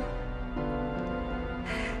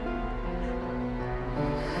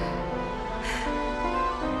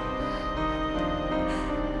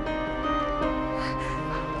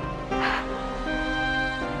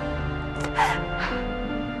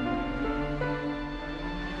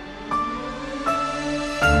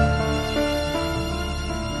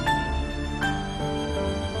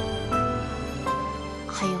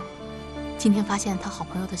还有，今天发现了他好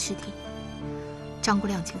朋友的尸体。张国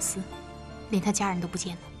亮请私，连他家人都不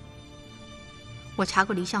见了。我查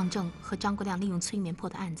过黎尚正和张国亮利用催眠破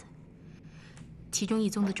的案子，其中一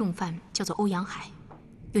宗的重犯叫做欧阳海，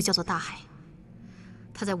又叫做大海。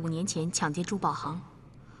他在5年前抢劫珠宝行，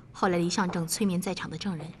后来黎尚正催眠在场的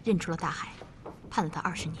证人认出了大海，判了他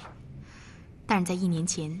20年。但是在1年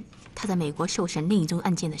前，他在美国受审另一宗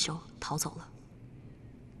案件的时候逃走了。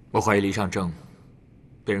我怀疑黎尚正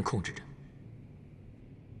被人控制着。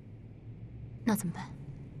那怎么办？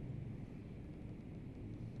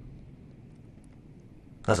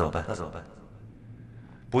那怎么办？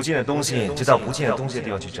不见的东西就到不见的东西的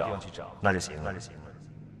地方去找，那就行了。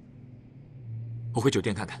我回酒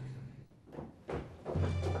店看看。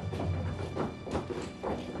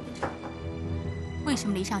为什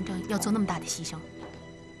么黎尚正要做那么大的牺牲？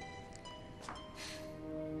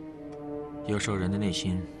有时候人的内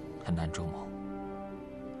心很难捉摸。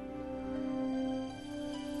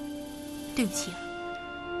对不起，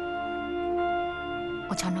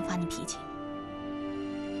我常常发你脾气。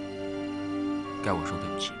该我说对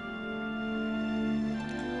不起。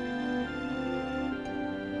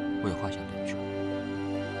我有话想对你说。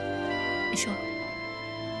你说。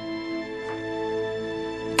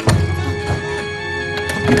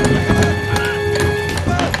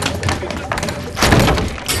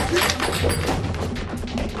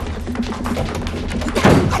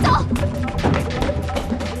快走！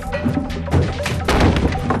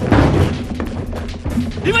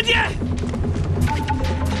李文杰，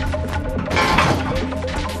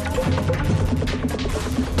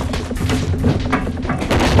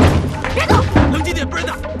别动！冷静点，不然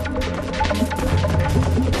呢？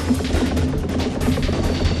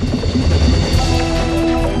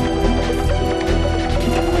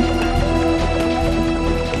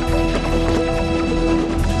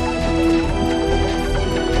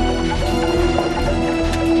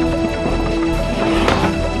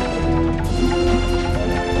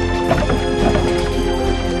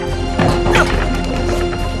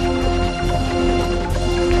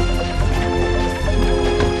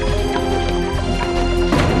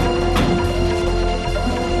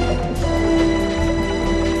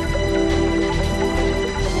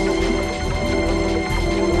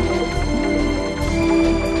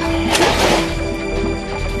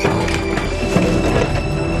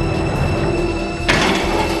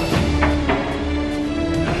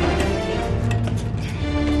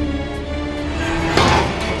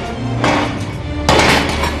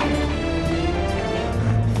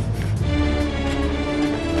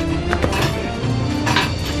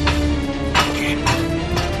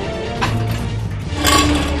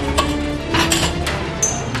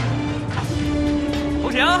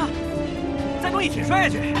一起摔下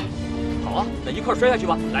去。好啊，那一块摔下去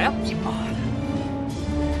吧，来呀！你妈的！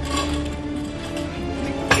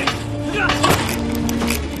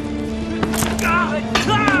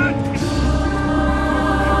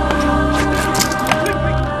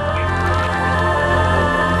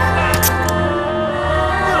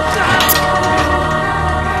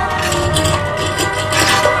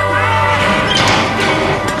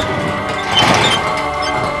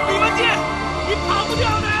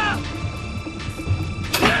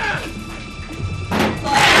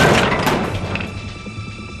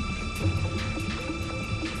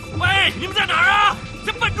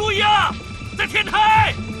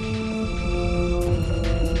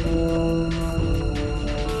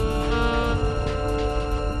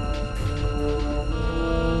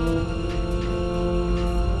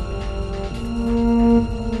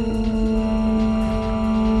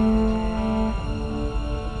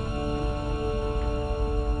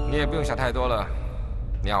你也不用想太多了，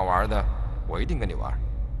你要玩的，我一定跟你玩。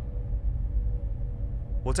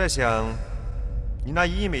我在想，你拿1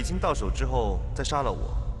亿美金到手之后再杀了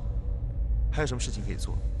我，还有什么事情可以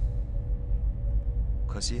做？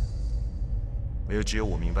可惜，只有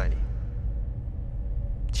我明白你。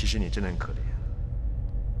其实你真的很可怜，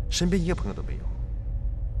身边一个朋友都没有。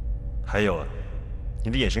还有啊，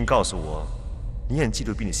你的眼神告诉我，你很嫉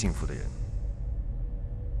妒比你幸福的人。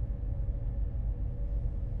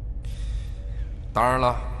当然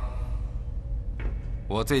了，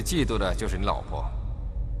我最嫉妒的就是你老婆，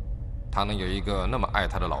她能有一个那么爱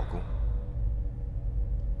她的老公。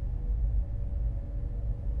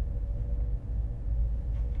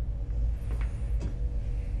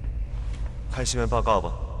看新闻报告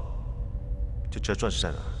吧，就知道钻石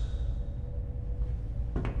在哪。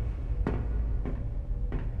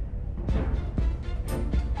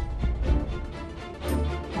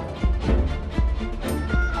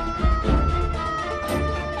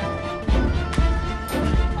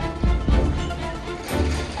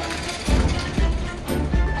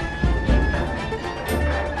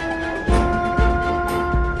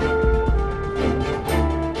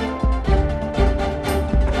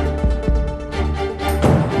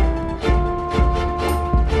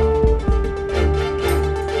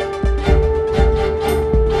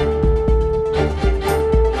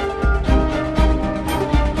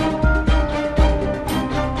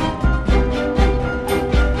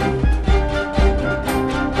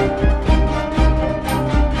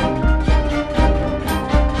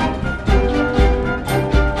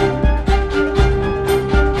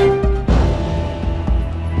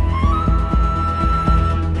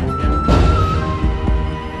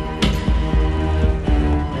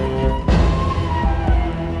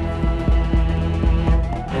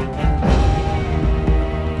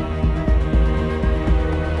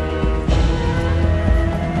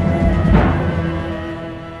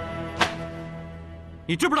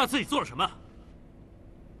你知不知道自己做了什么？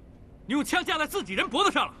你用枪架在自己人脖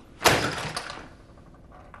子上了。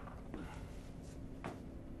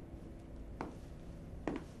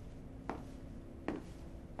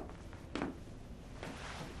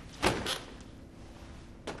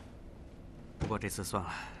不过这次算了，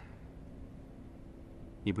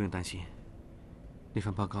你不用担心，那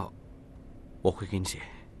份报告我会给你写。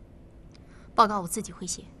报告我自己会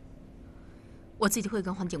写，我自己会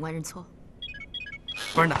跟黄警官认错。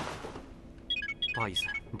不是的，不好意思，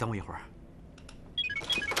你等我一会儿。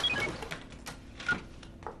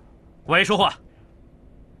喂，说话。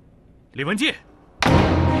李文介。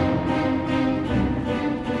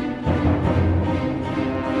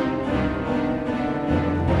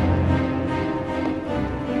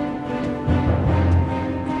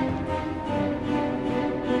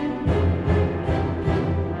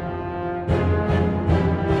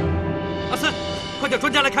阿森，快叫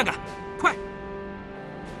专家来看看，快！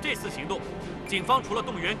这次行动，警方除了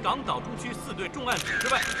动员港岛中区4队重案组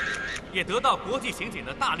之外，也得到国际刑警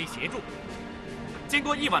的大力协助。经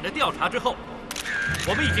过一晚的调查之后，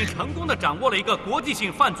我们已经成功地掌握了一个国际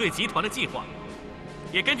性犯罪集团的计划，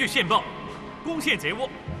也根据线报，攻陷贼窝，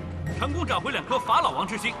成功找回2颗法老王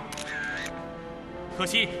之星。可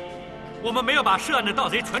惜，我们没有把涉案的盗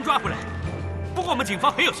贼全抓回来。不过我们警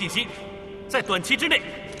方很有信心，在短期之内，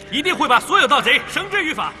一定会把所有盗贼绳之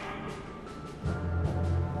于法。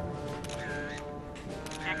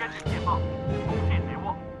也根据线报，攻陷贼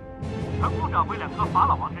窝，成功找回2颗法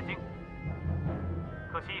老王之星。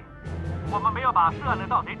可惜，我们没有把涉案的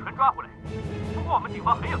盗贼全抓回来。不过我们警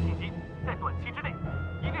方很有信心，在短期之内，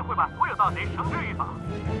一定会把所有盗贼绳之于法。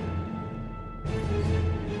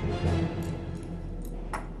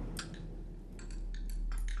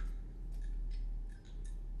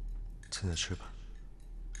趁热吃吧。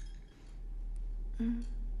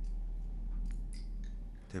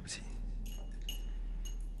对不起，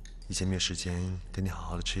以前没有时间跟你好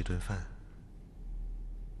好的吃一顿饭。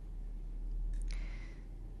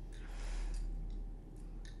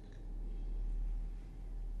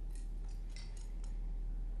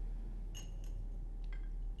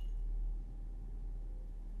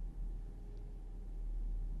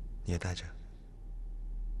你也带着。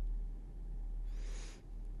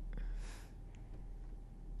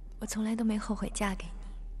我从来都没后悔嫁给你。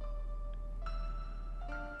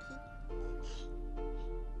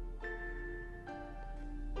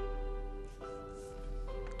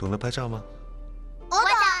懂得拍照吗？我懂。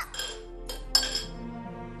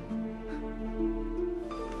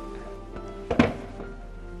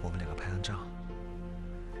我们两个拍张照，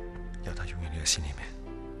要它永远留在心里面。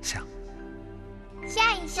像。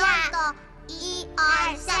下一下。1、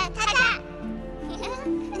2、3，咔嚓！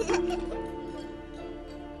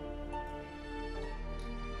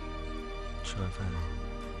吃完饭，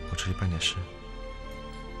我出去办点事。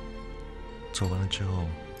做完了之后，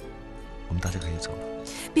我们大家可以走了。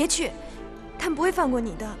别去，他们不会放过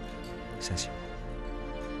你的。相信我，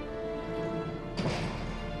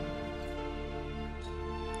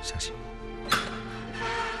相信我。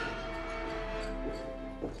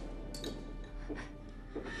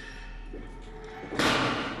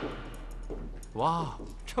哇，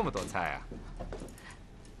这么多菜啊！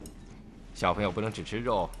小朋友不能只吃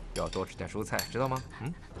肉，要多吃点蔬菜，知道吗？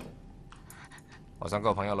我算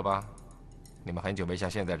够朋友了吧？你们很久没像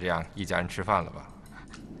现在这样一家人吃饭了吧？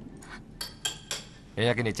人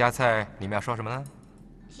家给你夹菜，你们要说什么呢？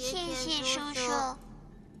谢谢叔叔。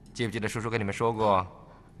记不记得叔叔跟你们说过，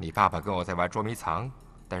你爸爸跟我在玩捉迷藏，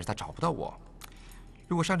但是他找不到我。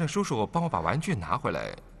如果上正叔叔帮我把玩具拿回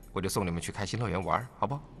来，我就送你们去开心乐园玩，好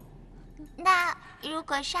不好？那如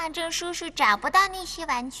果上正叔叔找不到那些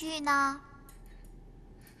玩具呢？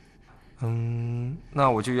那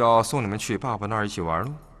我就要送你们去爸爸那儿一起玩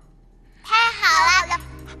喽。太好了，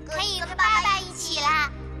可以跟爸爸一起啦。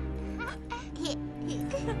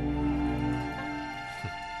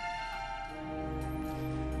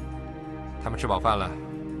他们吃饱饭了，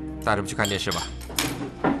带着我们去看电视吧。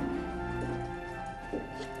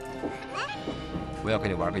我要跟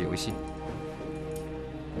你玩个游戏，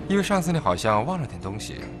因为上次你好像忘了点东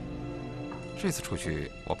西，这次出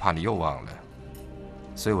去我怕你又忘了，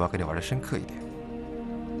所以我要跟你玩的深刻一点。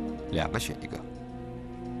2个选1个。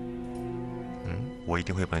我一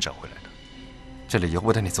定会帮你找回来的。这里由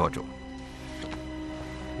不得你做主。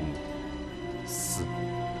5、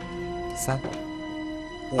4、3。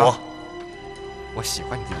我喜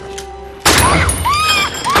欢你这个人。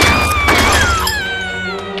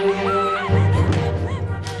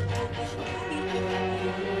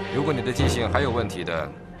如果你的记性还有问题的，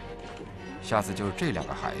下次就是这2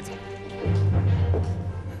个孩子。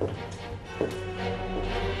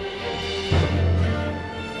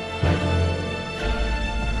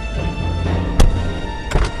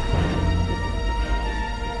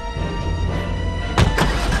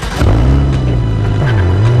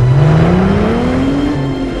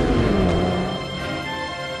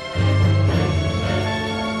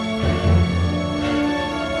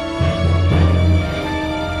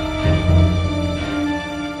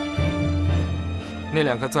那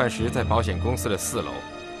2颗钻石在保险公司的4楼，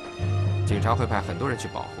警察会派很多人去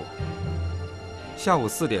保护。下午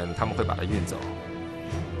4点他们会把它运走，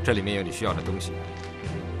这里面有你需要的东西。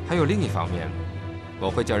还有另一方面，我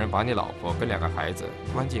会叫人把你老婆跟2个孩子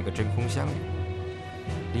关进一个真空箱里，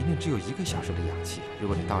里面只有1个小时的氧气。如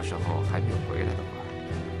果你到时候还没有回来的话，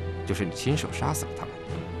就是你亲手杀死了他们。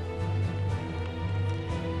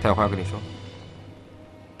他有话要跟你说。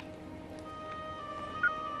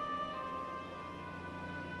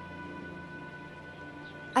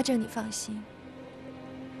阿正，你放心，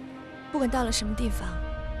不管到了什么地方，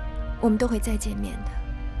我们都会再见面的。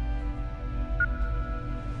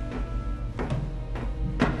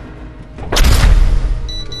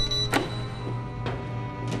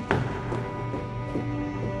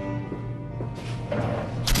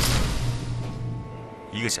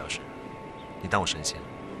1个小时，你当我神仙？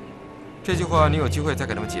这句话你有机会再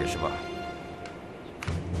给他们解释吧。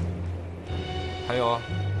还有，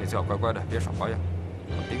你最好乖乖的，别耍花样。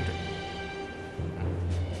我盯着你。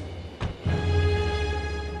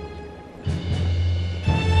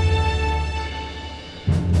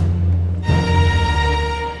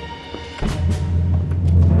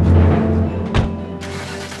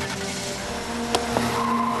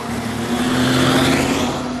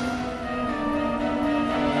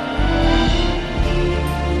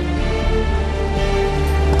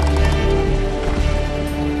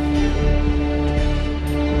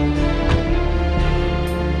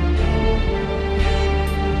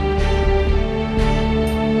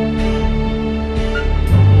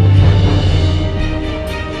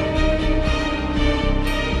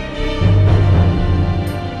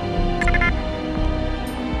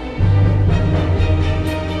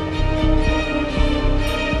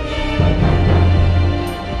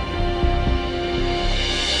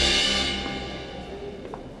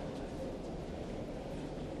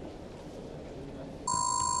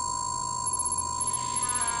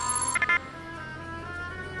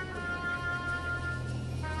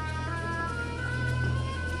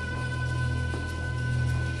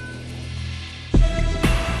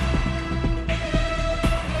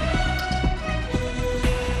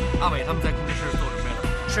阿伟他们在控制室做准备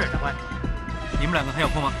了。是，长官。你们两个还有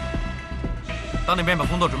空吗？到那边把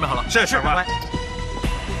工作准备好了。是，长官。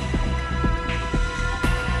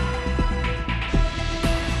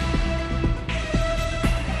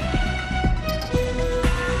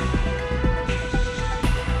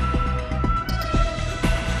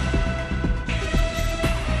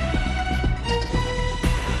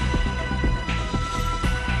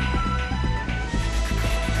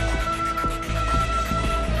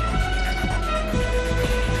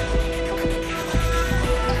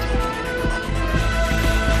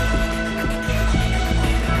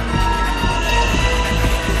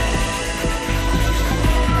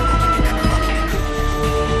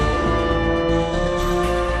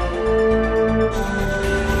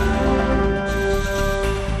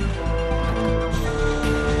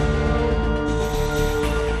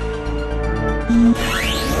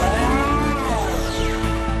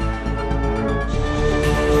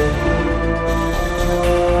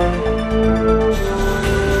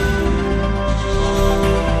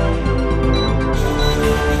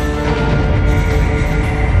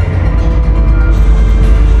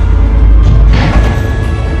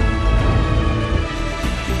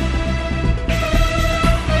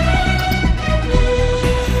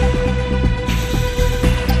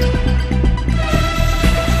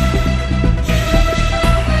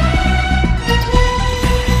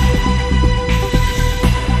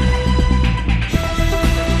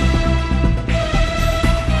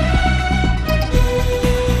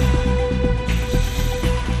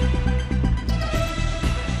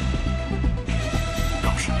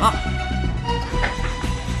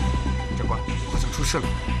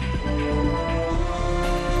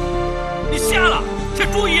你瞎了，请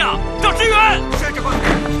注意啊！找支援！是，长官。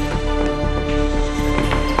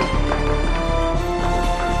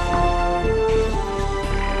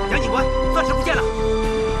杨警官，钻石不见了。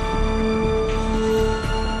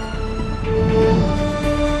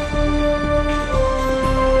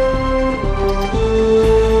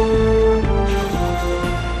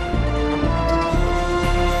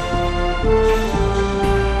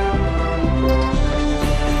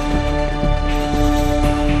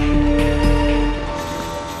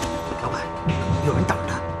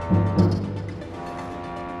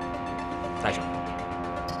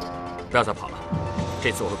不要再跑了，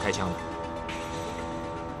这次我会开枪的。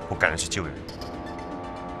我赶着去救人。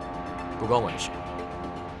不关我的事，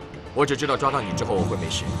我只知道抓到你之后我会没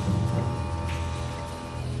事。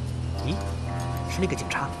咦，是那个警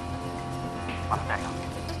察？把他带上，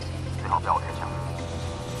最好不要我开枪。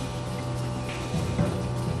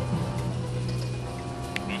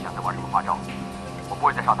别想再玩什么花招，我不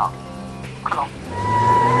会再上当。快走！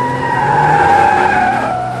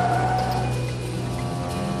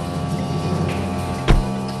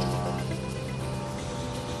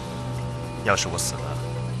要是我死了，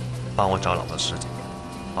帮我找老婆尸体，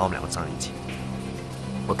把我们两个葬一起。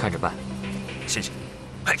我看着办。谢谢。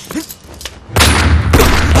嘿，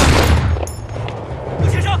陆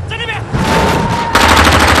先生在那边。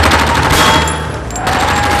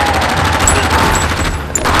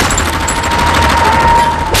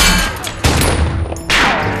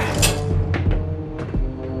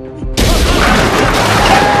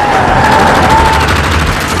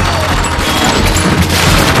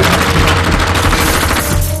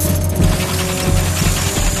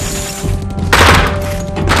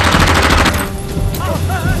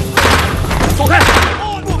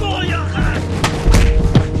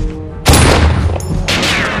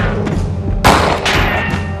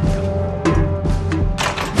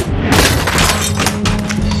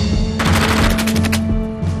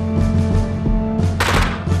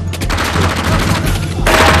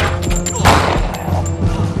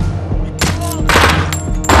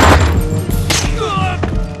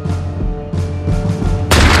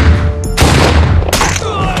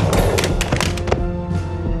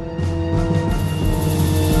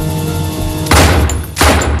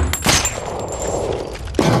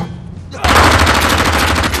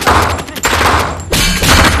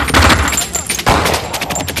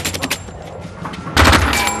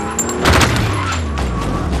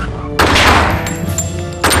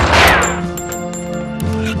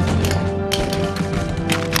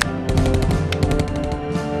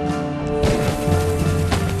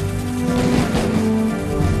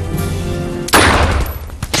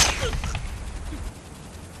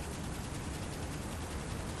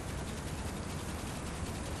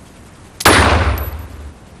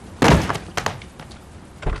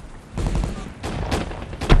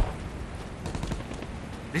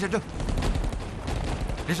林山正，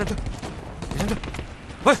林山正，林山正，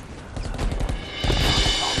喂！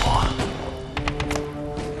老婆，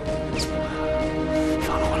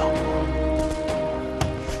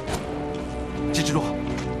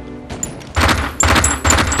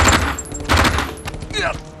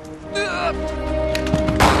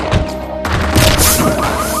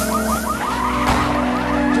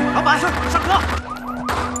事，上课。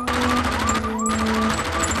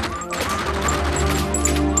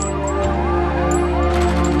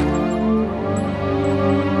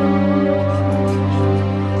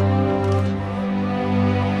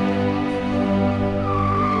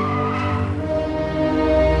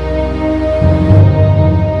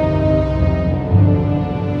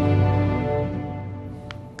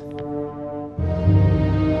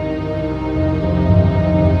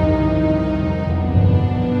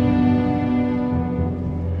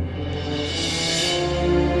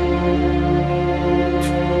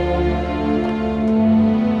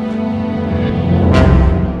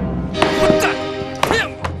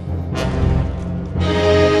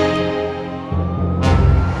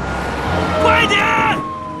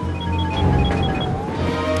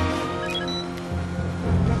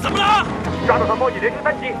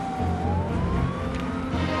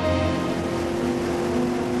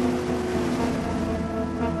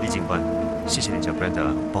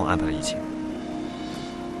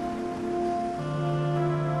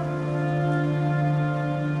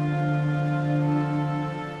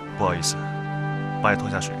不好意思，把你拖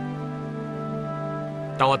下水。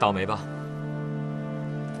当我倒霉吧。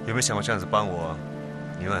有没有想过这样子帮我，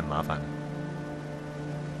你会很麻烦的？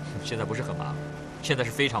现在不是很麻烦，现在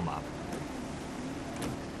是非常麻烦。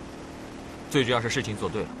最主要是事情做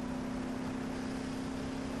对了。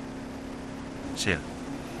谢了。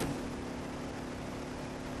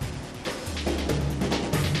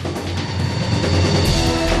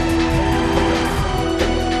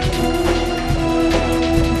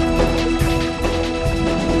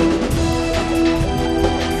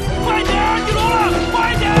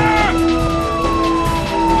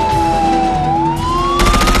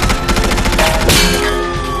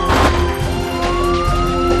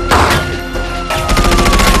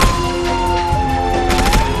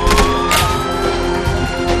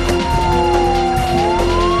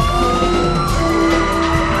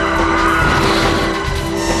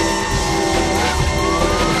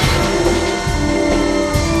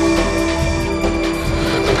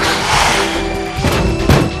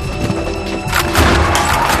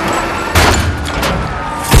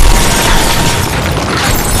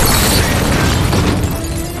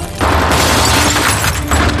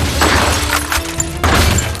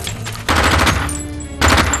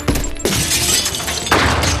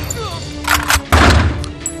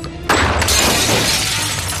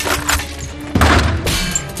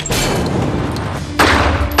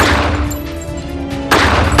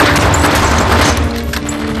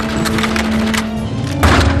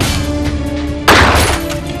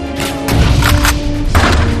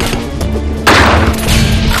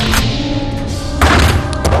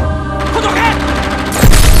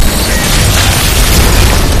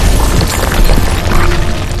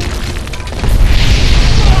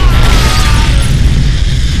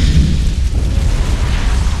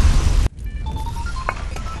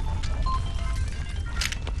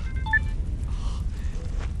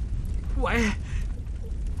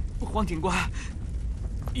黄警官，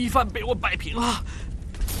疑犯被我摆平了，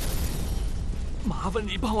麻烦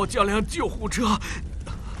你帮我叫辆救护车。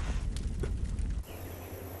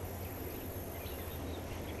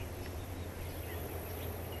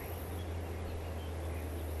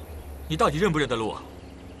你到底认不认得路啊？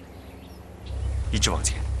一直往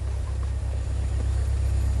前。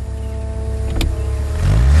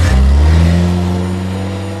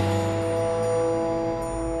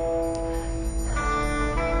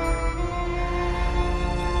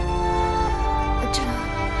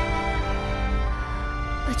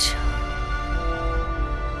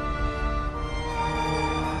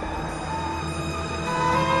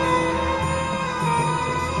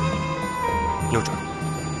右转。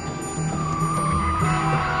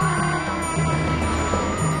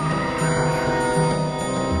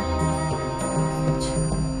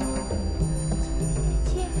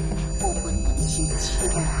姐，我不能吸气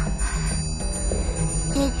了。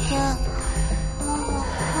姐姐，我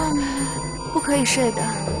怕你。不可以睡的。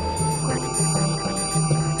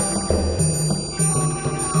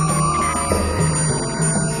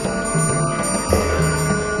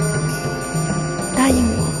答应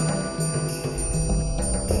我。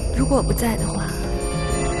如果我不在的话，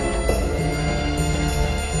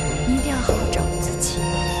你一定要好好照顾自己。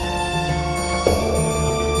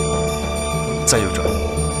再右转。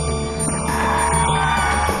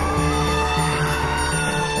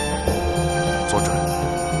左转。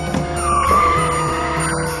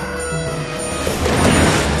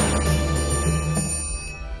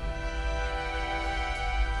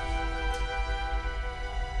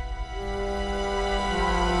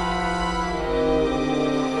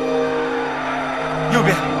右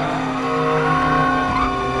边。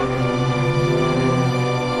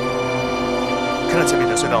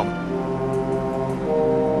到吗？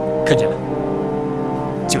看见了，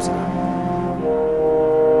就在那儿。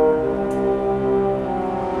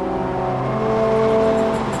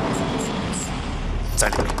在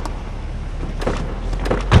里面。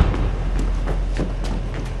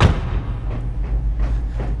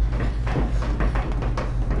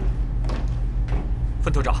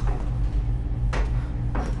分头找。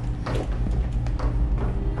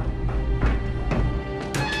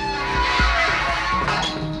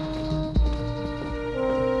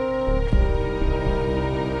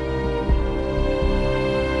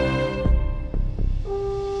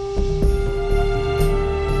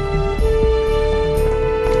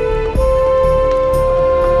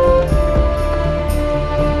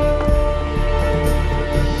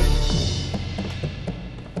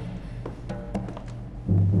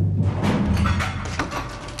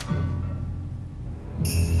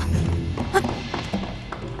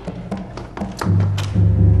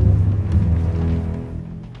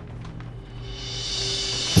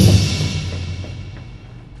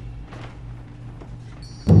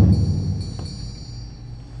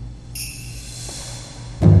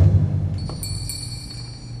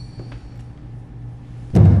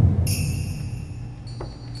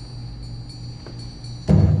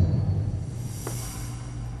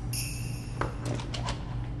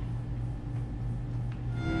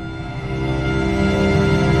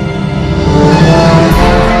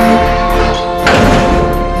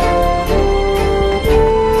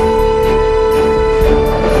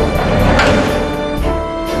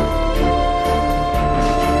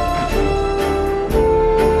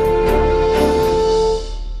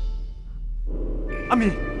阿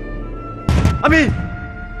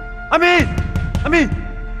明，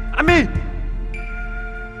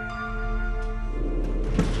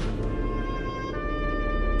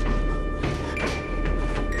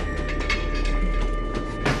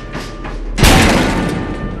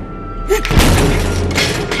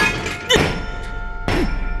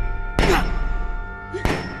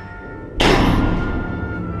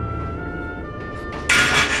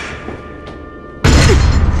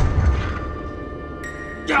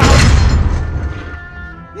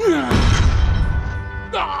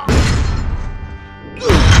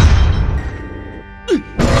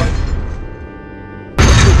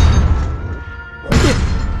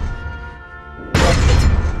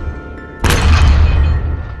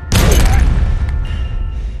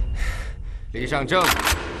李尚正，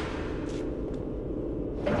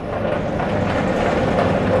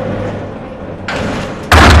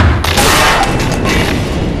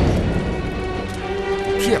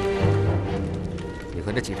骗我！你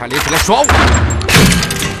和那警察联起来耍我？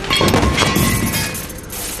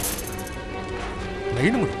没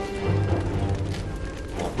那么容易，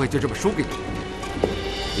我不会就这么输给你。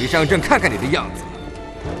李尚正，看看你的样子，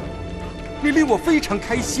你令我非常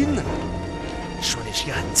开心呢。说你是一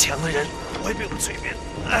个很强的人，不会被我催眠。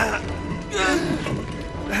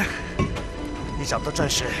你找不到钻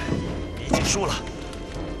石，你已经输了。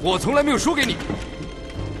我从来没有输给你，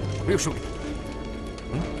没有输给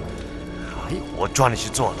你。我抓你去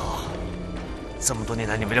坐牢，这么多年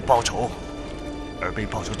来你为了报仇而被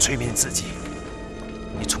报仇催眠自己，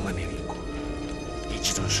你从来没有赢过，一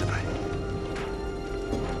直都是失败。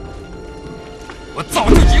我早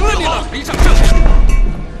就赢了你了，李尚正。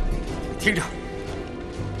你听着。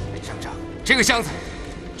这个箱子，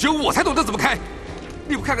只有我才懂得怎么开。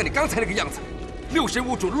你不看看你刚才那个样子，六神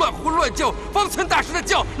无主，乱呼乱叫，方寸大声的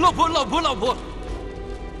叫老婆老婆老婆。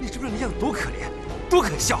你知不知道你样子多可怜，多可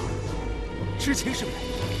笑？之前是不是？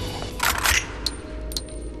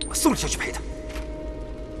我送你下去陪他。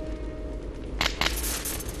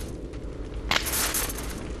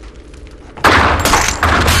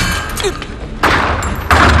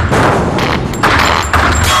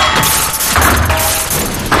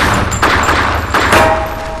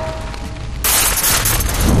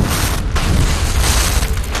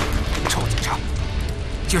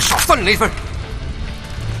就少算你那份。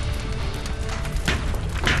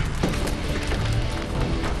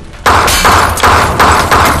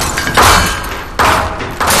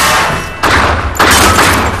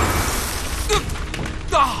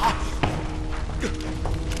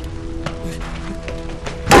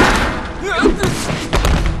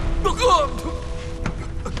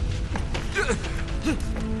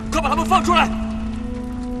快把他们放出来！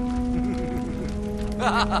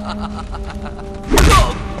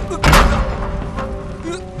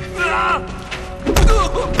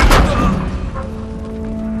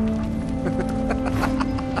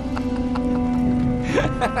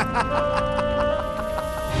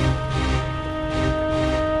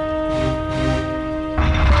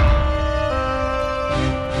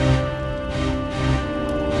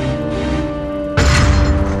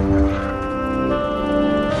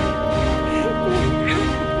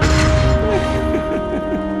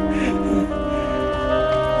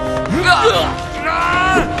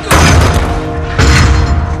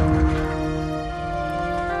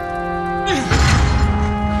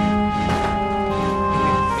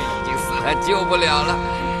不了了。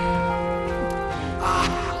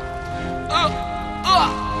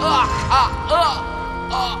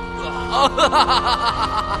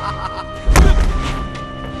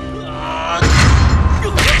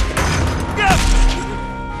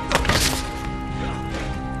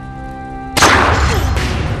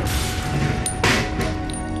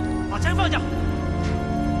把枪放下。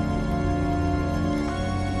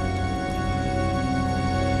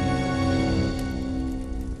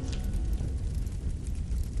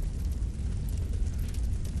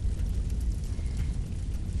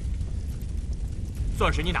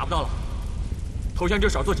钻石你拿不到了，投降就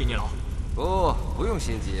少坐几年牢。不用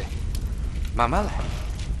心急，慢慢来。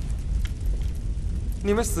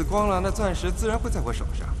你们死光了，那钻石自然会在我手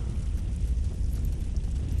上。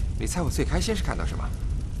你猜我最开心是看到什么？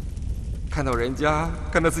看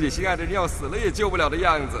到自己心爱的人要死了也救不了的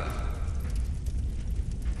样子。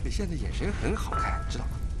你现在眼神很好看，知道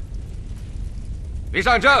吗？李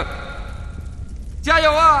尚正，加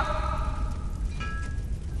油啊！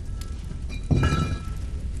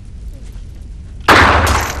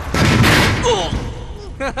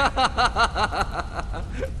哈哈哈哈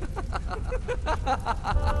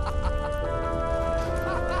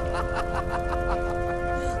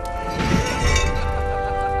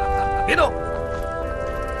别动！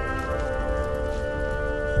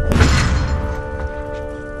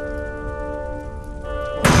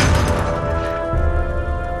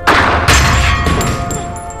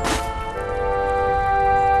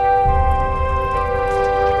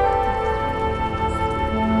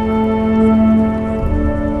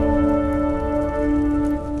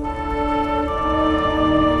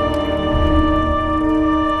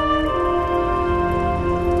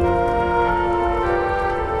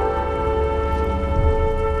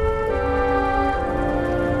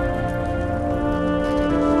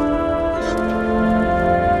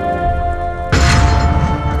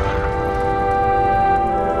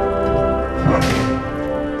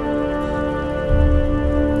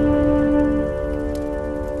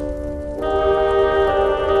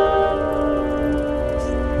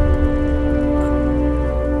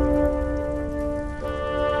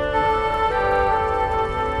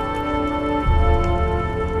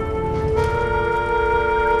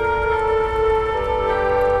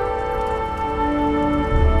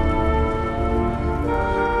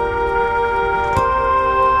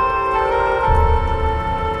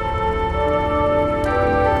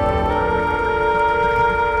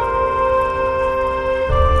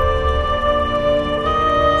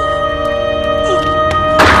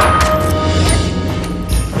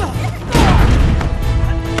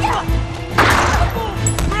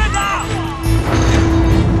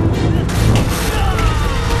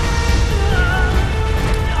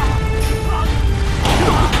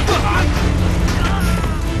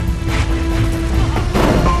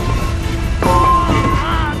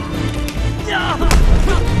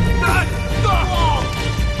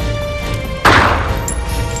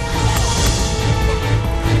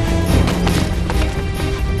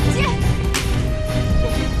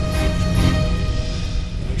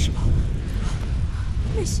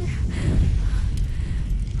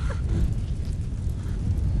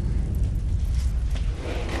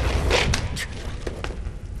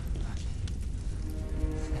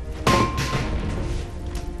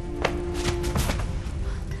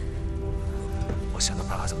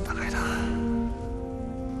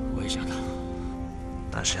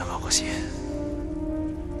但是要冒个险。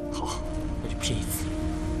好，那就拼一次。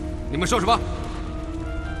你们说什么？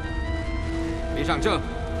李尚正，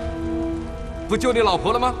不救你老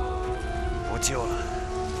婆了吗？不救了。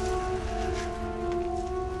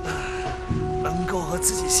能够和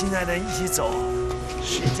自己心爱的人一起走，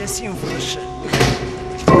是一件幸福的事。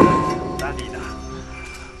但你呢？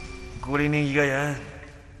孤零零一个人，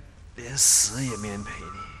连死也没人陪你。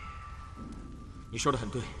你说的很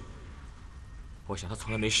对。我想他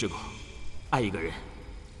从来没试过爱一个人，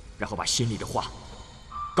然后把心里的话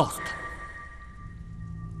告诉他。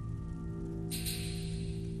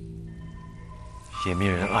也没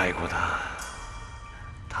有人爱过他，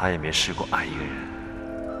他也没试过爱一个人，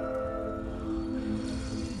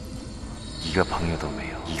一个朋友都没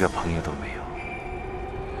有，一个朋友都没有。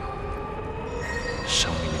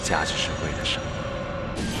生命的价值是为了什么？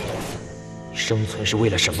生存是为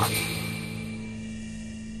了什么？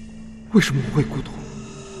为什么我会孤独？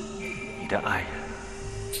你的爱人，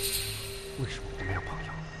为什么我没有朋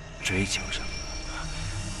友？追求什么？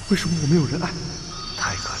为什么我没有人爱？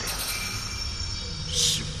太可怜了。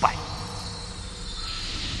失败。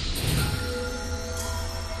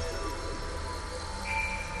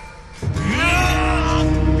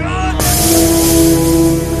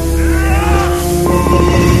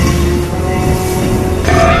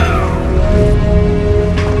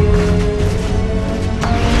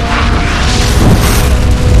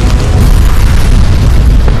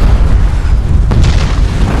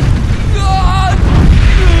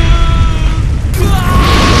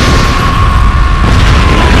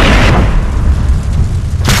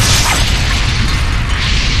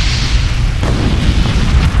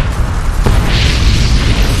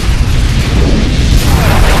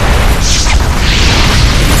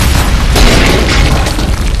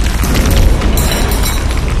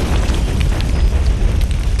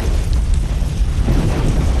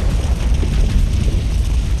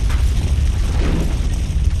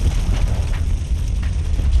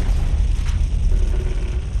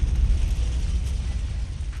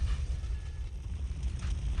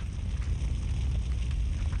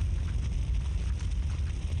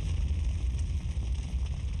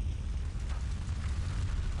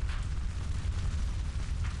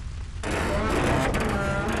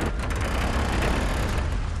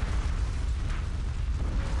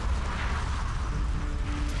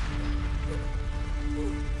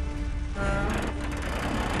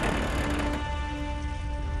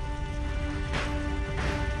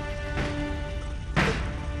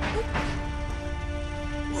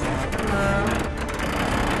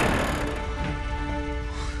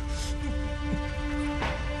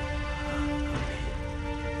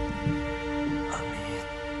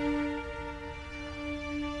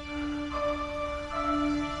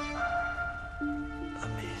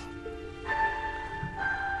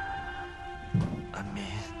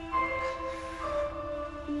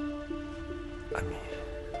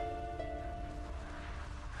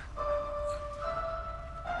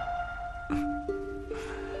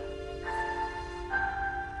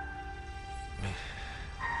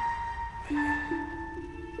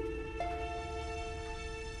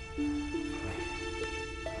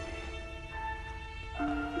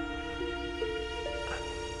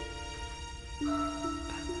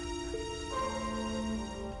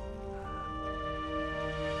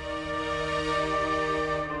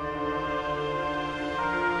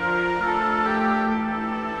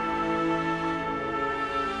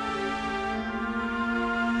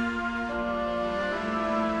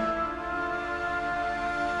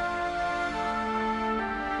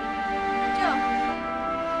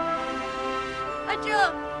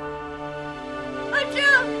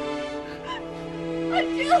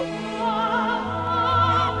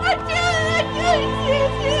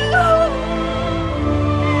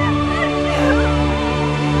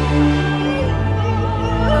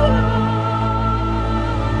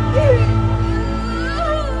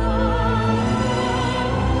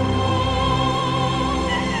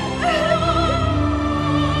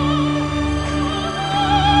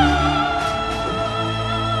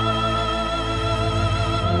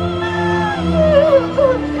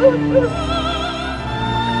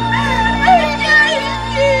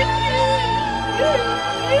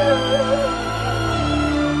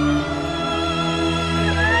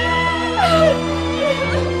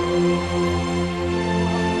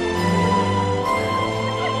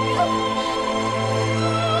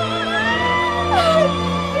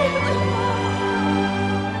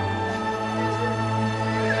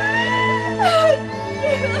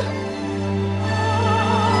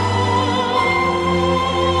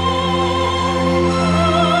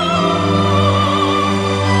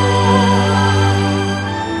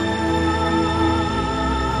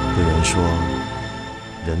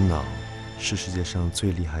是世界上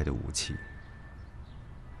最厉害的武器，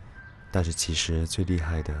但是其实最厉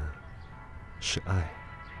害的是爱。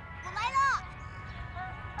我来了，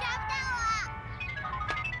找不到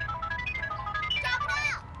我，找不到。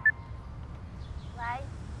喂，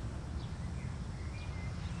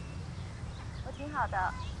我挺好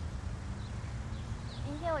的，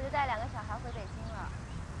明天我就带2个小孩回北京了。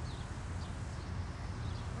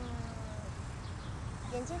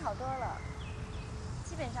眼睛好多了，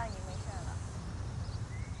基本上已经没事了。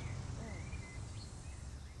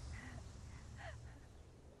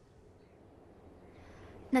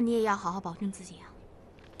那你也要好好保重自己啊。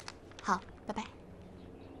好，拜拜。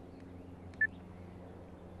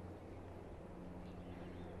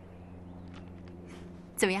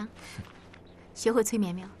怎么样？学会催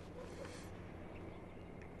眠没有？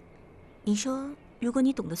你说，如果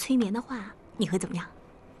你懂得催眠的话，你会怎么样？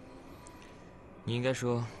你应该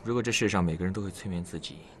说，如果这世上每个人都会催眠自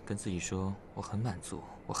己，跟自己说我很满足，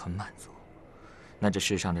我很满足，那这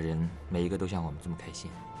世上的人每一个都像我们这么开心。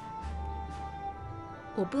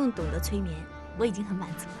我不用懂得催眠，我已经很满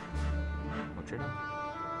足了。我知道。